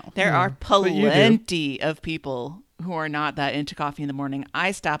 No. There are plenty of people who are not that into coffee in the morning.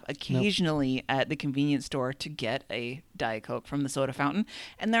 I stop occasionally at the convenience store to get a Diet Coke from the soda fountain.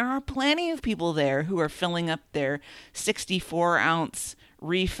 And there are plenty of people there who are filling up their 64-ounce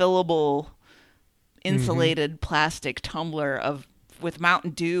refillable insulated plastic tumbler of with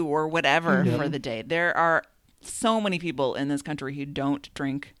Mountain Dew or whatever for the day. There are so many people in this country who don't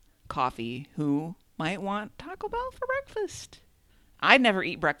drink coffee who might want Taco Bell for breakfast. I never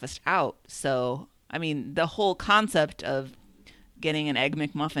eat breakfast out, so I mean the whole concept of getting an Egg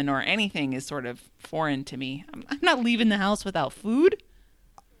McMuffin or anything is sort of foreign to me. I'm not leaving the house without food.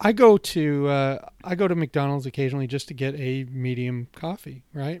 I go to McDonald's occasionally just to get a medium coffee.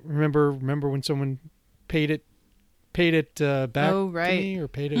 Right? Remember when someone paid it back to me, or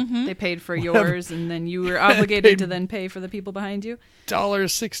paid it? Mm-hmm. They paid for yours, and then you were obligated to then pay for the people behind you.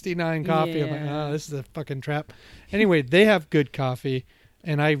 $1.69 coffee. Yeah. I'm like, oh, this is a fucking trap. Anyway, they have good coffee,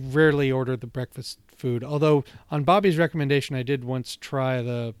 and I rarely order the breakfast food. Although on Bobby's recommendation, I did once try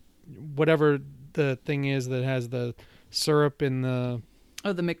the whatever the thing is that has the syrup in the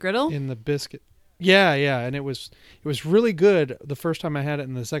the McGriddle in the biscuit. Yeah, and it was really good the first time I had it,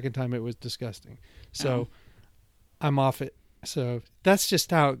 and the second time it was disgusting. So I'm off it. So that's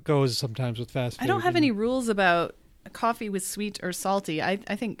just how it goes sometimes with fast food. I don't have any rules about coffee with sweet or salty. I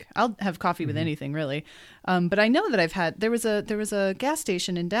think I'll have coffee with anything really. But I know that there was a gas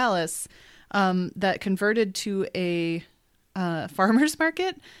station in Dallas that converted to a farmer's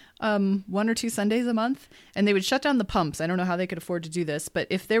market 1 or 2 Sundays a month, and they would shut down the pumps. I don't know how they could afford to do this, but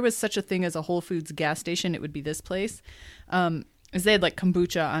if there was such a thing as a Whole Foods gas station, it would be this place. Is they had like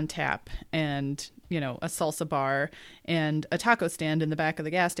kombucha on tap and a salsa bar and a taco stand in the back of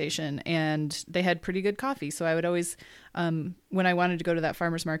the gas station, and they had pretty good coffee. So I would always, when I wanted to go to that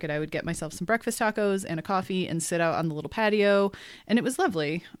farmer's market, I would get myself some breakfast tacos and a coffee and sit out on the little patio, and it was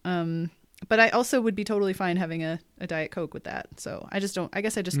lovely. But I also would be totally fine having a Diet Coke with that. So I just don't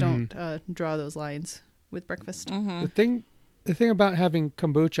draw those lines with breakfast. Mm-hmm. The thing about having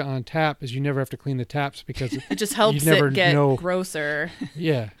kombucha on tap is you never have to clean the taps because it just helps it get grosser.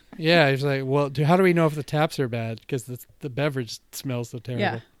 Yeah. It's like, well, how do we know if the taps are bad? Because the beverage smells so terrible.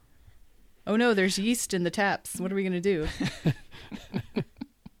 Yeah. Oh no, there's yeast in the taps. What are we going to do?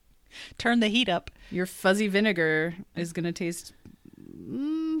 Turn the heat up. Your fuzzy vinegar is going to taste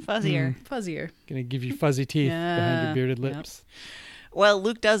fuzzier. Going to give you fuzzy teeth behind your bearded lips. Yep. Well,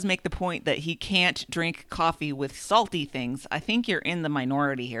 Luke does make the point that he can't drink coffee with salty things. I think you're in the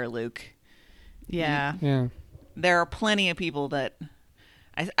minority here, Luke. Yeah. There are plenty of people that,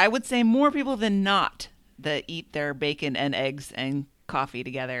 I would say more people than not, that eat their bacon and eggs and coffee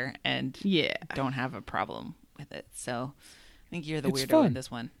together and don't have a problem with it. So I think you're the weirdo in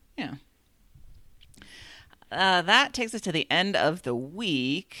this one. Yeah. That takes us to the end of the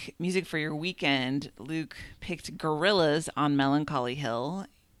week. Music for your weekend. Luke picked Gorillaz on Melancholy Hill.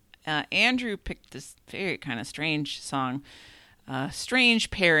 Andrew picked this very kind of strange song.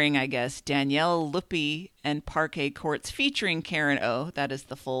 Strange pairing, I guess. Danielle Luppy and Parquet Courts featuring Karen O. That is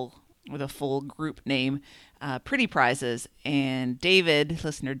the full group name. Pretty Prizes. And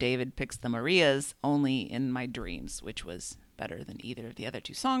listener David, picks the Marias, Only in My Dreams, which was better than either of the other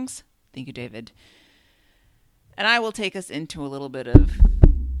 2 songs. Thank you, David. And I will take us into a little bit of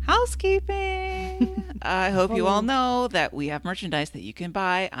housekeeping. I hope you all know that we have merchandise that you can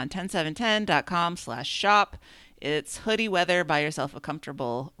buy on 10710.com/shop. It's hoodie weather. Buy yourself a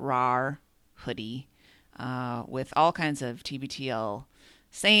comfortable RAR hoodie with all kinds of TBTL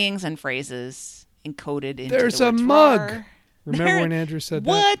sayings and phrases encoded into There's the a mug. RAR. Remember when Andrew said that?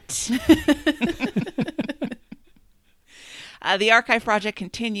 What? The Archive Project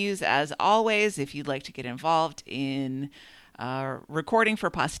continues, as always. If you'd like to get involved in recording for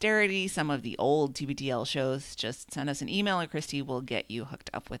posterity some of the old TBTL shows, just send us an email and Christy will get you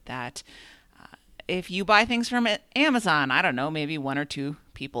hooked up with that. If you buy things from Amazon, I don't know, maybe 1 or 2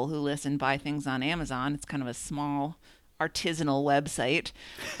 people who listen buy things on Amazon. It's kind of a small artisanal website.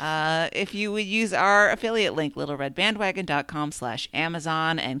 If you would use our affiliate link,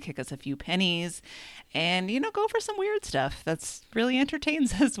 littleredbandwagon.com/Amazon, and kick us a few pennies. And, go for some weird stuff. That's really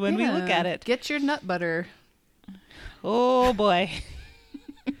entertains us when we look at it. Get your nut butter. Oh, boy.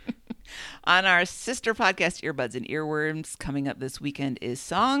 On our sister podcast, Earbuds and Earworms, coming up this weekend is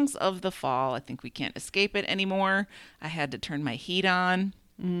Songs of the Fall. I think we can't escape it anymore. I had to turn my heat on.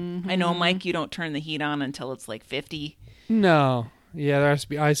 Mm-hmm. I know, Mike, you don't turn the heat on until it's like 50. No. Yeah, there has to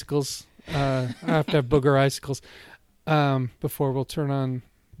be icicles. I have to have booger icicles before we'll turn on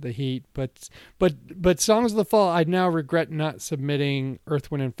the heat. But Songs of the Fall, I now regret not submitting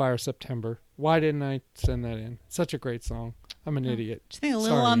Earth, Wind, and Fire September. Why didn't I send that in? Such a great song. I'm an idiot. Do you think a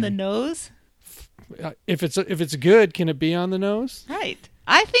little on the nose? If it's good, can it be on the nose? Right.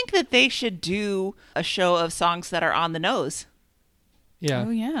 I think that they should do a show of songs that are on the nose. Yeah.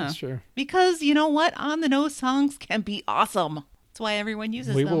 Oh, yeah. That's true. Because you know what? On the nose songs can be awesome. That's why everyone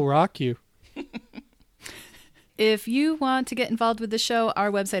uses them. We will rock you. If you want to get involved with the show, our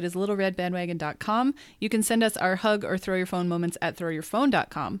website is littleredbandwagon.com. You can send us our hug or throw your phone moments at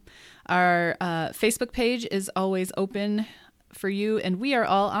throwyourphone.com. Our Facebook page is always open for you, and we are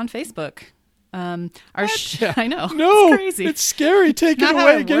all on Facebook. I know. No, it's crazy. It's scary. Take it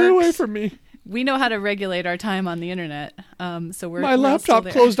away. Get it away from me. We know how to regulate our time on the internet. So my laptop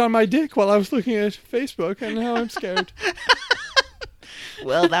closed on my dick while I was looking at Facebook, and now I'm scared.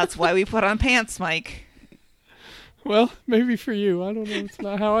 Well, that's why we put on pants, Mike. Well, maybe for you. I don't know. It's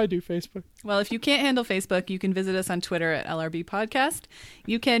not how I do Facebook. Well, if you can't handle Facebook, you can visit us on Twitter at LRB Podcast.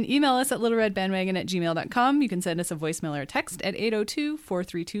 You can email us at littleredbandwagon@gmail.com. You can send us a voicemail or a text at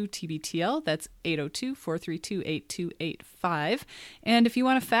 802-432-TBTL. That's 802-432-8285. And if you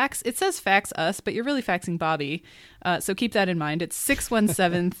want to fax, it says fax us, but you're really faxing Bobby. So keep that in mind. It's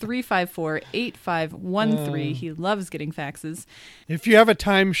 617-354-8513. He loves getting faxes. If you have a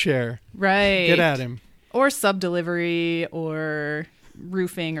timeshare, right, get at him. Or sub-delivery or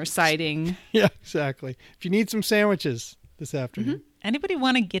roofing or siding. Yeah, exactly. If you need some sandwiches this afternoon. Mm-hmm. Anybody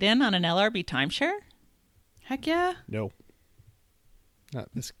want to get in on an LRB timeshare? Heck yeah. No. Not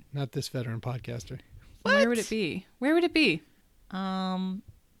this veteran podcaster. What? Where would it be?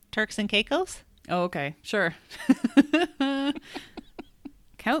 Turks and Caicos? Oh, okay. Sure.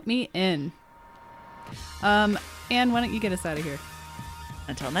 Count me in. Anne, why don't you get us out of here?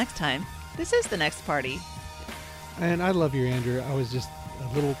 Until next time. This is The Next Party. And I love you, Andrew. I was just a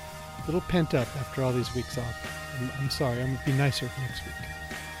little pent up after all these weeks off. I'm sorry. I'm going to be nicer next week.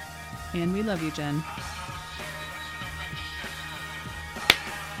 And we love you, Jen.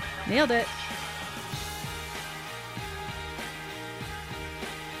 Nailed it.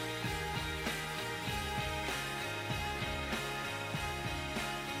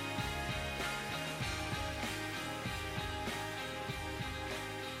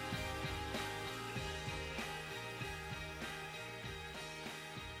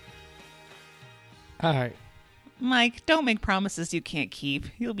 All right. Mike, don't make promises you can't keep.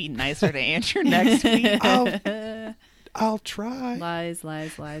 You'll be nicer to Andrew next week. I'll try. Lies.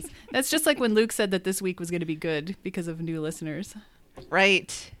 That's just like when Luke said that this week was going to be good because of new listeners.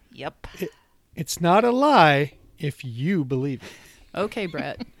 Right. Yep. It's not a lie if you believe it. Okay,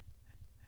 Brett.